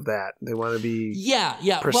specificity of that. They want to be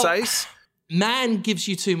precise. Well, man gives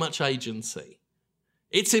you too much agency.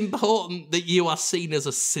 It's important that you are seen as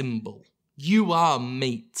a symbol. You are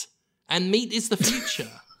meat. And meat is the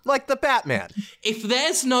future. Like the Batman. If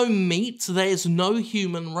there's no meat, there's no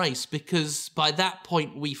human race, because by that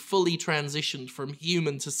point we fully transitioned from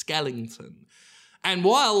human to skeleton. And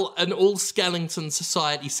while an all-skeleton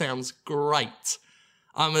society sounds great,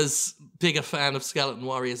 I'm as big a fan of Skeleton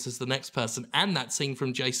Warriors as the next person, and that scene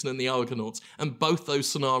from Jason and the Argonauts, and both those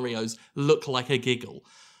scenarios look like a giggle.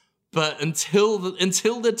 But until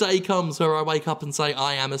the day comes where I wake up and say,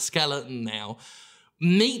 I am a skeleton now,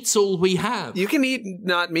 meat's all we have. You can eat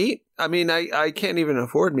not meat. I mean, I can't even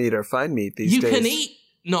afford meat or find meat these days. You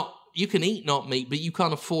can eat not meat, but you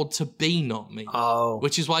can't afford to be not meat. Oh.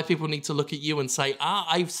 Which is why people need to look at you and say,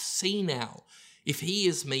 I've seen now. If he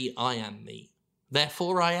is meat, I am meat.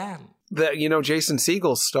 Therefore I am. Jason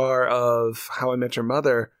Segel, star of How I Met Your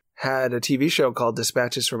Mother, had a TV show called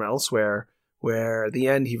Dispatches from Elsewhere, where at the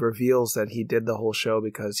end he reveals that he did the whole show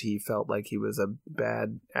because he felt like he was a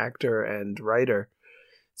bad actor and writer.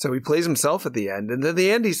 So he plays himself at the end. And at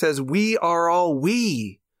the end he says, "We are all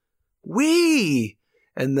we. We."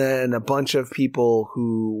 And then a bunch of people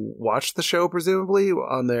who watch the show, presumably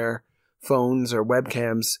on their phones or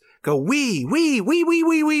webcams, go, we, and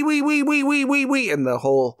the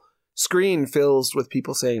whole screen fills with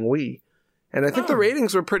people saying we. And I think the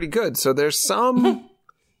ratings were pretty good. So there's some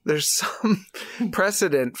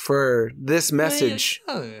precedent for this message.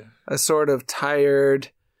 A sort of tired,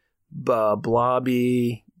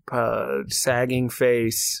 blobby, sagging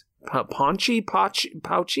face, pouchy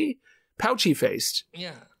faced.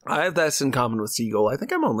 Yeah. I have this in common with Segel. I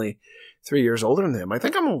think I'm only 3 years older than him. I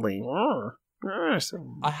think I'm only...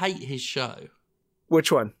 I hate his show.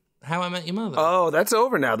 Which one? How I Met Your Mother. Oh, that's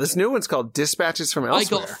over now. This new one's called Dispatches from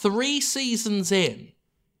Elsewhere. I got 3 seasons in,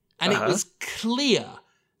 and it was clear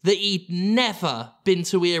that he'd never been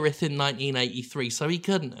to Erith in 1983, so he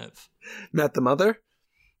couldn't have. Met the mother?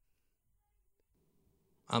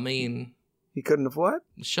 I mean, He couldn't have what?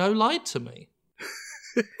 the show lied to me.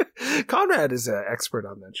 Conrad is an expert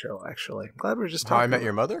on that show, actually. I'm glad we're just How talking I Met about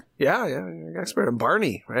Your Mother? Yeah, you're an expert on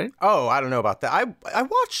Barney, right? Oh, I don't know about that.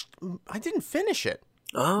 I didn't finish it.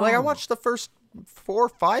 Oh. Like, I watched the first 4 or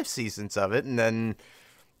 5 seasons of it and then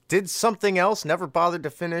did something else, never bothered to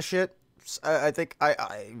finish it. I think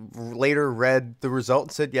I later read the result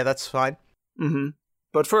and said, yeah, that's fine. Mm-hmm.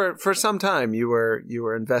 But for some time, you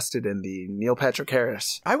were invested in the Neil Patrick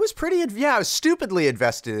Harris. I was I was stupidly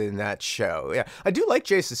invested in that show. Yeah, I do like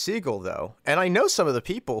Jason Segel, though. And I know some of the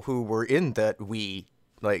people who were in that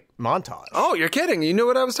montage. Oh, you're kidding. You knew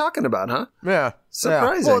what I was talking about, huh? Yeah.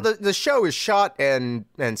 Surprising. Yeah. Well, the show is shot and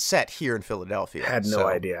set here in Philadelphia. I had no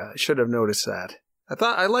idea. I should have noticed that.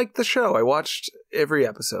 I liked the show. I watched every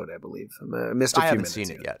episode, I believe. I missed a few minutes. I haven't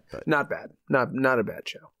seen it yet. But Not bad. Not a bad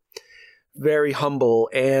show. Very humble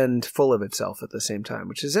and full of itself at the same time,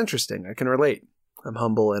 which is interesting. I can relate. I'm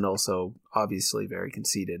humble and also obviously very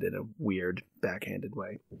conceited in a weird, backhanded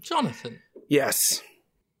way. Jonathan, Yes.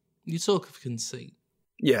 you talk of conceit.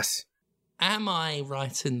 Yes. Am I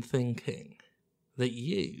right in thinking that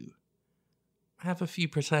you have a few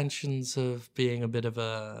pretensions of being a bit of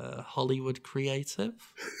a Hollywood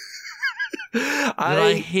creative? Did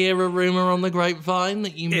I hear a rumor on the grapevine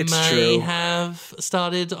that you It's may true. have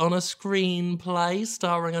started on a screenplay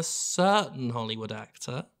starring a certain Hollywood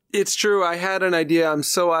actor? It's true. I had an idea. I'm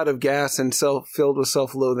so out of gas and filled with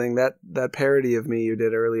self-loathing. That parody of me you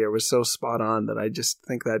did earlier was so spot on that I just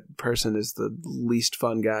think that person is the least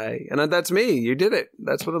fun guy. And that's me. You did it.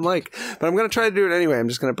 That's what I'm like. But I'm going to try to do it anyway. I'm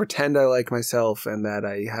just going to pretend I like myself and that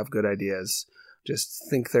I have good ideas. Just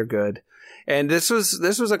think they're good. And this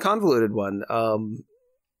was a convoluted one.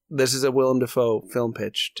 This is a Willem Dafoe film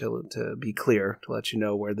pitch to be clear, to let you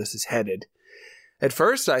know where this is headed. At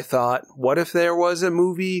first, I thought, what if there was a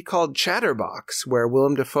movie called Chatterbox where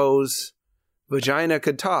Willem Dafoe's vagina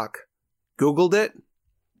could talk? Googled it.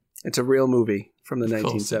 It's a real movie from the Of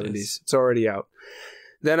course it 1970s. is. It's already out.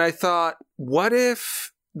 Then I thought, what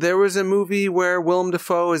if there was a movie where Willem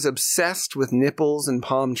Dafoe is obsessed with nipples and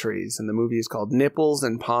palm trees, and the movie is called Nipples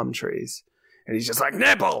and Palm Trees. And he's just like,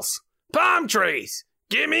 nipples, palm trees,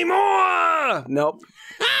 give me more! Nope.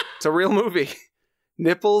 It's a real movie.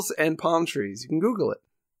 Nipples and Palm Trees. You can Google it.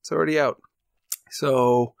 It's already out.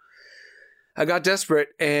 So I got desperate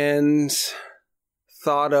and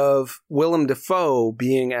thought of Willem Dafoe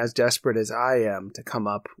being as desperate as I am to come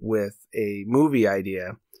up with a movie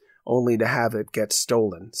idea, only to have it get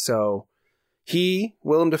stolen. So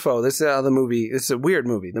Willem Dafoe, this is how the movie, it's a weird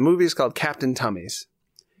movie. The movie is called Captain Tummies.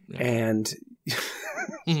 Yeah. And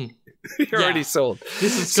Mhm. you're already Yeah. sold.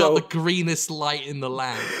 This has So- got the greenest light in the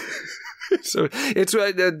land. So it's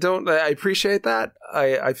I appreciate that.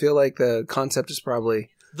 I feel like the concept is probably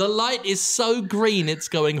The light is so green, it's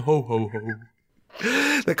going ho ho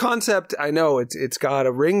ho. the concept. I know it's got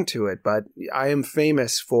a ring to it, but I am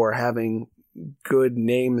famous for having good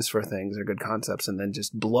names for things or good concepts, and then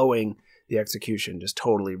just blowing the execution, just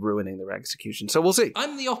totally ruining the execution. So we'll see.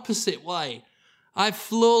 I'm the opposite way. I have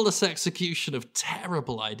flawless execution of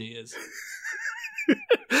terrible ideas.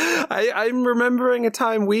 I'm remembering a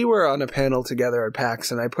time we were on a panel together at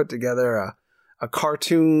PAX, and I put together a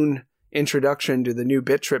cartoon introduction to the new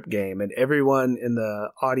Bit Trip game, and everyone in the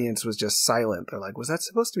audience was just silent. They're like, was that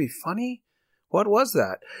supposed to be funny? What was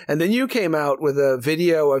that? And then you came out with a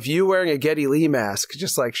video of you wearing a Geddy Lee mask,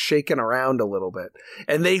 just like shaking around a little bit.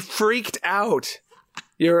 And they freaked out.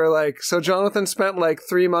 You were like, so Jonathan spent like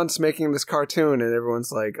 3 months making this cartoon, and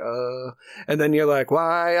everyone's like, And then you're like,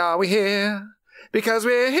 why are we here? Because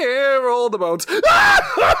we're here, roll the boats.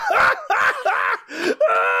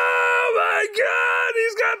 Oh my God,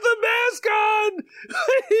 he's got the mask on.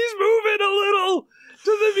 He's moving a little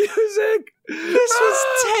to the music. This was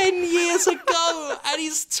 10 years ago, and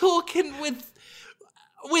he's talking with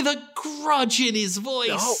a grudge in his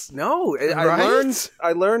voice. No, I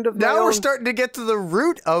Right? learned of my now we're own- starting to get to the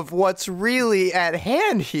root of what's really at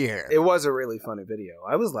hand here. It was a really funny video.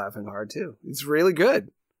 I was laughing hard too. It's really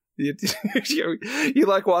good. You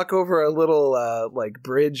like walk over a little like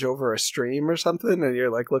bridge over a stream or something, and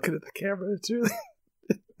you're like looking at the camera. It's really.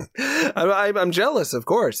 I'm jealous, of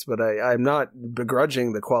course, but I'm not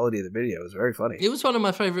begrudging the quality of the video. It was very funny. It was one of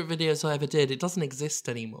my favourite videos I ever did. It doesn't exist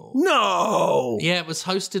anymore. No. Yeah, it was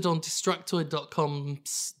hosted on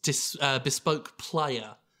Destructoid.com's bespoke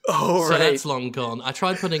player. Oh, So right. that's long gone. I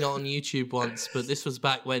tried putting it on YouTube once, but this was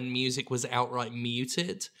back when music was outright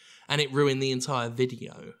muted, and it ruined the entire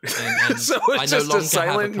video. And So I it's no just a longer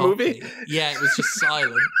silent have a movie? copy. Yeah, it was just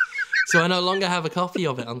silent. So I no longer have a copy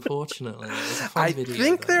of it, unfortunately. It was a fun I video,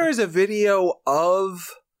 think though. there is a video of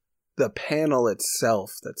the panel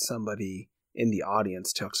itself that somebody in the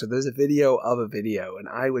audience took. So there's a video of a video, and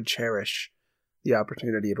I would cherish the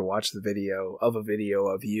opportunity to watch the video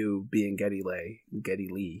of you being Geddy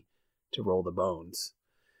Lee to roll the bones.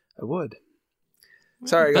 I would.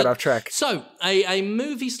 Sorry, I got off track. So, a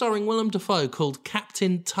movie starring Willem Dafoe called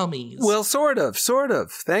Captain Tummies. Well, sort of.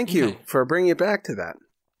 Thank you for bringing it back to that.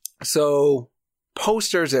 So,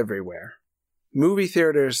 posters everywhere. Movie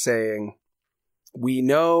theaters saying, we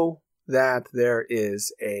know that there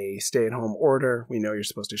is a stay-at-home order. We know you're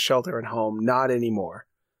supposed to shelter at home. Not anymore.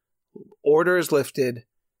 Order is lifted.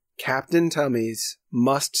 Captain Tummies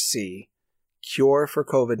must see. Cure for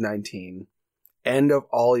COVID-19. End of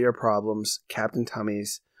all your problems. Captain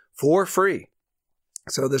Tummies for free.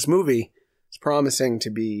 So this movie is promising to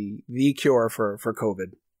be the cure for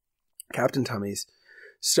COVID. Captain Tummies,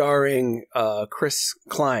 starring Chris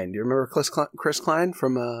Klein. Do you remember Chris Klein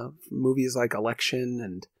from movies like Election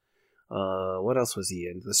and what else was he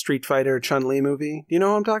in? The Street Fighter Chun-Li movie. Do you know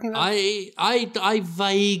what I'm talking about? I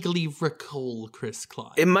vaguely recall Chris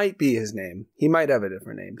Klein. It might be his name. He might have a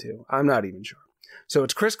different name too. I'm not even sure. So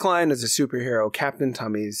it's Chris Klein as a superhero, Captain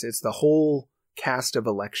Tummies. It's the whole cast of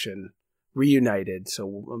Election reunited.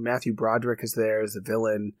 So Matthew Broderick is there as the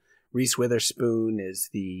villain. Reese Witherspoon is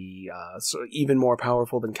the even more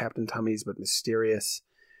powerful than Captain Tummies, but mysterious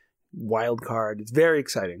wild card. It's very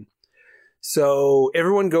exciting. So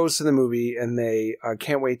everyone goes to the movie, and they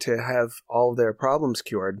can't wait to have all of their problems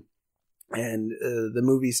cured. And the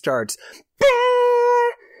movie starts.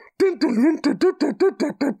 It's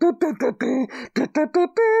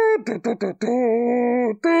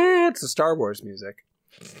the Star Wars music.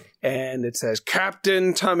 And it says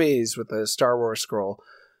Captain Tummies with a Star Wars scroll.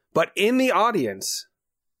 But in the audience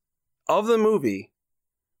of the movie,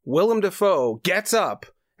 Willem Dafoe gets up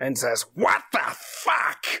and says, "What the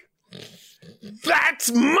fuck?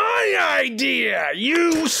 That's my idea!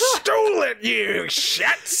 You stole it, you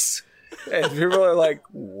shits!" And people are like,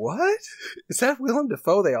 "What? Is that Willem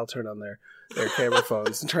Dafoe?" They all turn on their camera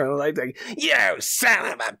phones and turn on the light like, "You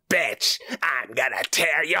son of a bitch! I'm gonna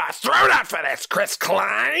tear your throat out for this, Chris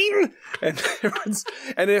Klein!"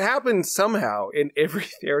 And it happens somehow in every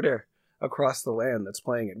theater across the land that's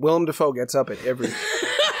playing it. Willem Dafoe gets up at every...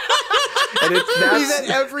 And he's at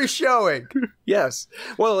every showing. Yes.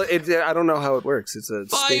 Well, I don't know how it works. It's a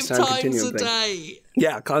 5 space-time times continuum a thing. day.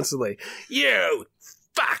 Yeah, constantly. You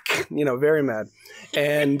fuck! Very mad.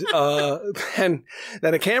 And and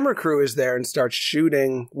then a camera crew is there and starts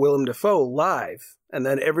shooting Willem Dafoe live. And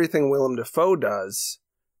then everything Willem Dafoe does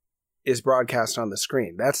is broadcast on the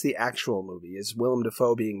screen. That's the actual movie, is Willem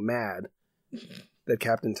Dafoe being mad that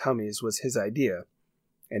Captain Tummies was his idea.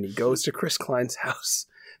 And he goes to Chris Klein's house,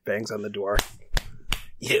 bangs on the door.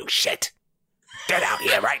 "You shit! Get out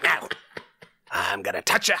here right now! I'm gonna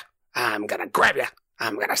touch you! I'm gonna grab you!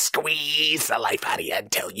 I'm gonna squeeze the life out of you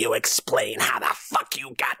until you explain how the fuck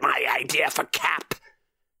you got my idea for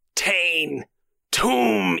Captain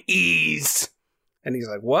Tummies." And he's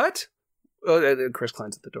like, "What?" Chris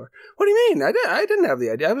Klein's at the door. "What do you mean? I didn't have the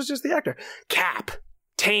idea. I was just the actor."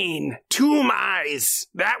 "Captain Tummies.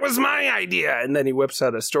 That was my idea." And then he whips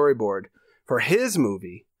out a storyboard for his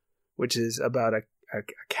movie, which is about a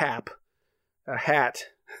cap, a hat,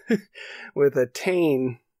 with a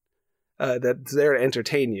tane that's there to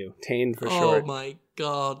entertain you. Tane for short. Oh my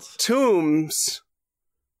god. Tombs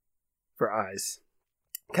for eyes.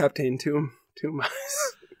 Captain Tomb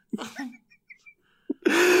Eyes.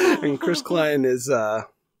 And Chris Klein is Oh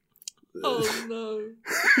no.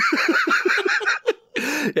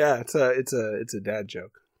 Yeah, it's a dad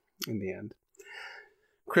joke in the end.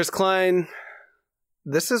 Chris Klein,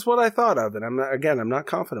 this is what I thought of, and I'm not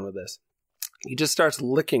confident with this. He just starts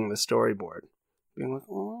licking the storyboard, being like,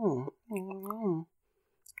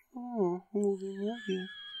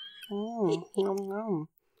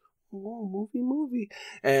 movie,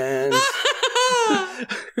 and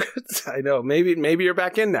I know, maybe you're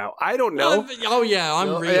back in now. I don't know. I'm real. Yeah,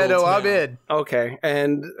 no, I'm now. in. Okay,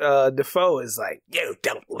 and Defoe is like, "You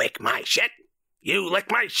don't lick my shit. You lick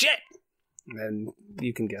my shit." And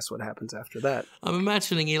you can guess what happens after that. I'm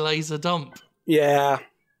imagining he lays a dump. Yeah.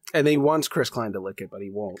 And he wants Chris Klein to lick it, but he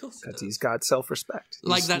won't, because he's got self-respect.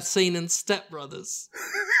 Like that scene in Step Brothers.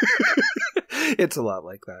 It's a lot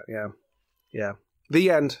like that, yeah. Yeah. The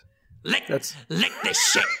end. Lick this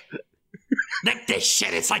shit. Lick this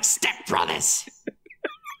shit. It's like Step Brothers,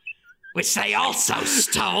 which they also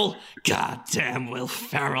stole. God damn Will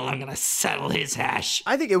Ferrell. I'm going to settle his hash.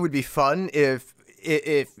 I think it would be fun if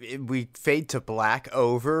if we fade to black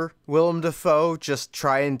over Willem Dafoe just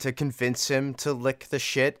trying to convince him to lick the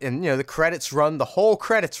shit, and the credits run, the whole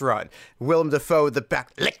credits run. Willem Dafoe at the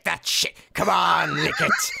back, lick that shit. Come on, lick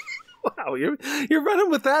it. Wow, you're running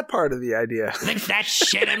with that part of the idea. Lick that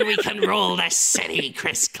shit and we can rule the city,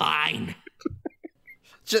 Chris Klein.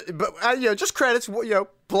 Just credits.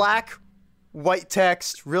 Black, white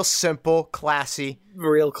text, real simple, classy,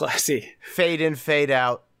 Real classy. fade in, fade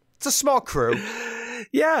out. It's a small crew.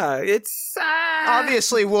 Yeah, it's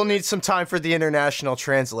Obviously, we'll need some time for the international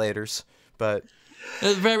translators, but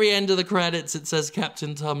At the very end of the credits, it says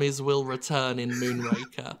Captain Tommy's will return in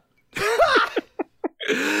Moonraker.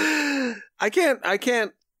 I can't.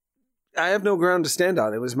 I have no ground to stand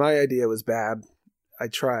on. It was my idea. It was bad. I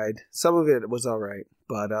tried. Some of it was all right,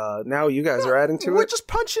 but now you guys are adding to we're it. just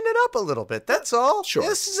punching it up a little bit. That's all. Sure.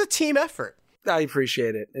 This is a team effort. I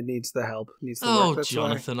appreciate it. It needs the help. It needs the Oh, work. That's why.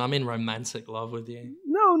 Jonathan, I'm in romantic love with you.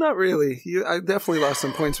 No, not really. I definitely lost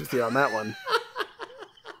some points with you on that one.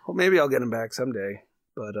 Well, maybe I'll get them back someday.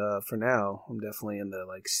 But for now, I'm definitely in the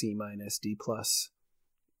C-, D+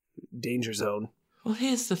 danger zone. Well,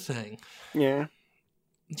 here's the thing. Yeah.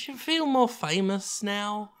 Do you feel more famous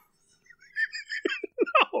now?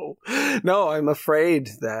 No, I'm afraid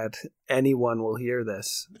that anyone will hear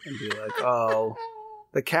this and be like, oh,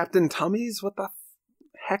 the Captain Tummies? What the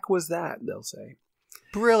heck was that? They'll say.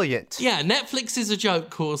 Brilliant. Yeah, Netflix is a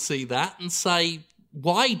joke will see that and say,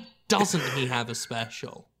 why doesn't he have a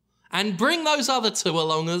special? And bring those other two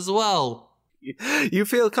along as well. You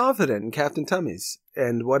feel confident in Captain Tummies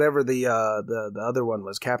and whatever the other one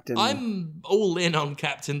was, Captain. I'm all in on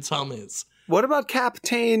Captain Tummies. What about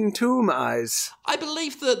Captain Tomb Eyes? I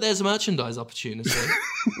believe that there's a merchandise opportunity.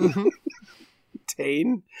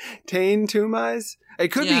 Tane Tomb Eyes? It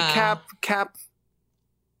could be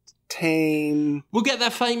Tane. We'll get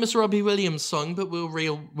that famous Robbie Williams song, but we'll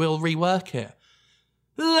rework it.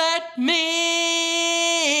 Let me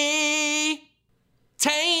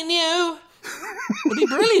tane you. Would be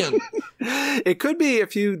brilliant. It could be,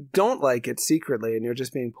 if you don't like it secretly and you're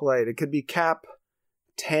just being polite, it could be Cap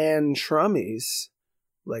Tantrummies,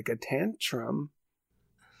 like a tantrum.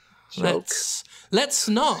 Joke. Let's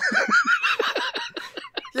not.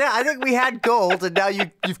 Yeah, I think we had gold, and now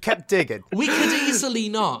you've kept digging. We could easily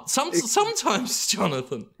not. Sometimes,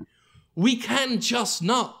 Jonathan, we can just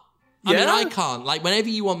not. I mean, I can't. Like, whenever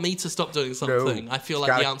you want me to stop doing something, I feel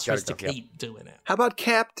like the answer is to keep doing it. How about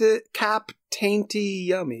Cap Tainty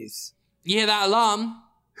Yummies? You hear that alarm?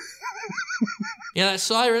 You hear that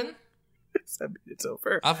siren? It's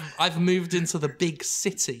over. I've moved into the big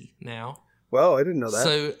city now. Well, I didn't know that.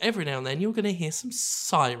 So every now and then you're going to hear some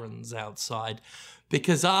sirens outside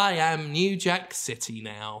because I am New Jack City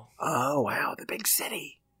now. Oh, wow. The big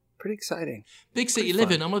city. Pretty exciting. Big city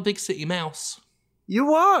living. I'm a big city mouse.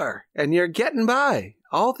 You are. And you're getting by.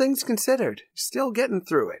 All things considered. Still getting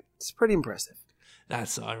through it. It's pretty impressive. That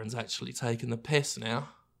siren's actually taking the piss now.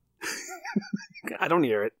 I don't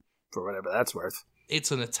hear it, for whatever that's worth.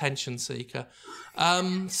 It's an attention seeker.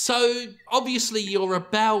 So, obviously, you're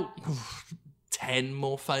about 10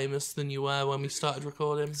 more famous than you were when we started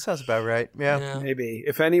recording. Sounds about right. Yeah. Maybe.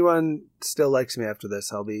 If anyone still likes me after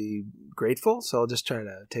this, I'll be grateful. So I'll just try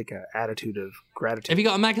to take an attitude of gratitude. Have you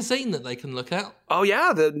got a magazine that they can look at? Oh,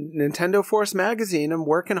 yeah. The Nintendo Force magazine. I'm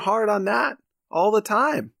working hard on that all the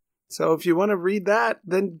time. So if you want to read that,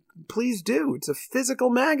 then please do. It's a physical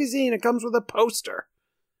magazine. It comes with a poster.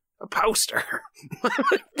 A poster.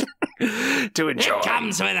 To enjoy. It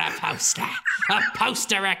comes with a poster. A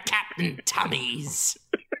poster of Captain Tummies.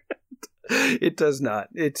 It does not.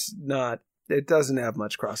 It's not. It doesn't have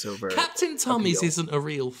much crossover. Captain Tommy's appeal. isn't a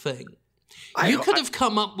real thing. You could have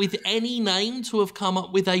come up with any name to have come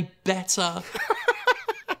up with a better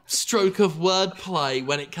stroke of wordplay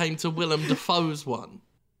when it came to Willem Dafoe's one.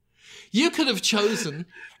 You could have chosen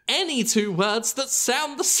any two words that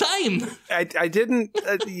sound the same. I didn't.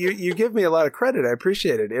 You give me a lot of credit. I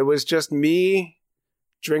appreciate it. It was just me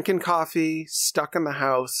drinking coffee, stuck in the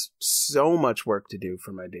house, so much work to do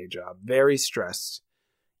for my day job, very stressed,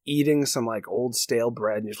 eating some old stale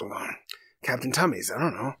bread, and just like, Captain Tummies. I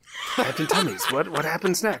don't know, Captain Tummies. What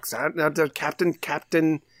happens next?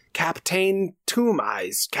 Captain Tomb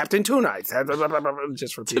Eyes. Captain Toon Eyes.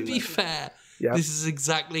 Just To repeating. be fair, Yep. this is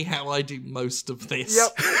exactly how I do most of this.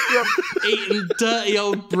 Yep. Eating dirty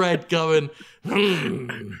old bread going,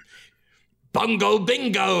 Bungo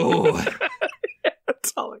bingo.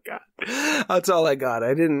 That's all I got. That's all I got.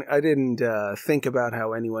 I didn't think about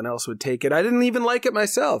how anyone else would take it. I didn't even like it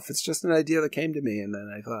myself. It's just an idea that came to me, and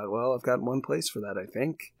then I thought, well, I've got one place for that, I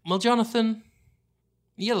think. well, Jonathan,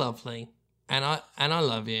 you're lovely. And I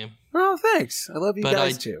love you. Oh, thanks. I love you But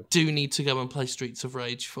guys I too. do need to go and play Streets of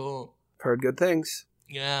Rage 4. Heard good things.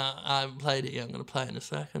 Yeah, I haven't played it yet. I'm going to play it in a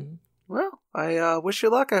second. Well, I wish you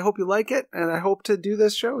luck. I hope you like it, and I hope to do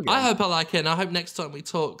this show again. I hope I like it, and I hope next time we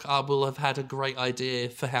talk, I will have had a great idea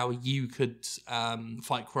for how you could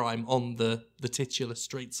fight crime on the titular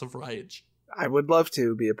Streets of Rage. I would love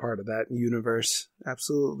to be a part of that universe.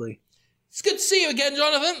 Absolutely. It's good to see you again,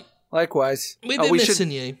 Jonathan. Likewise. We've been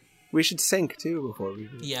missing you. We should sync too before we.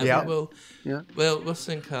 Yeah, we will. Yeah. We'll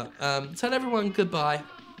sync up. Tell everyone goodbye.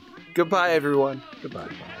 Goodbye, everyone. Goodbye.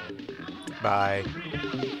 Bye.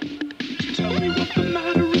 Tell me what the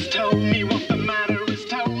matter is. Tell me what the matter is.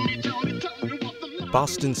 Tell me what the matter.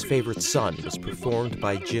 Boston's Favorite Son was performed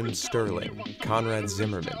by Jim Sterling, Conrad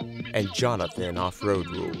Zimmerman, and Jonathan Off Road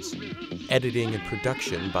Rules. Editing and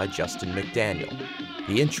production by Justin McDaniel.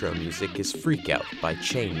 The intro music is Freak Out by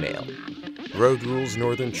Chainmail. Road Rules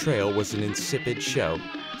Northern Trail was an insipid show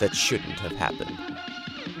that shouldn't have happened.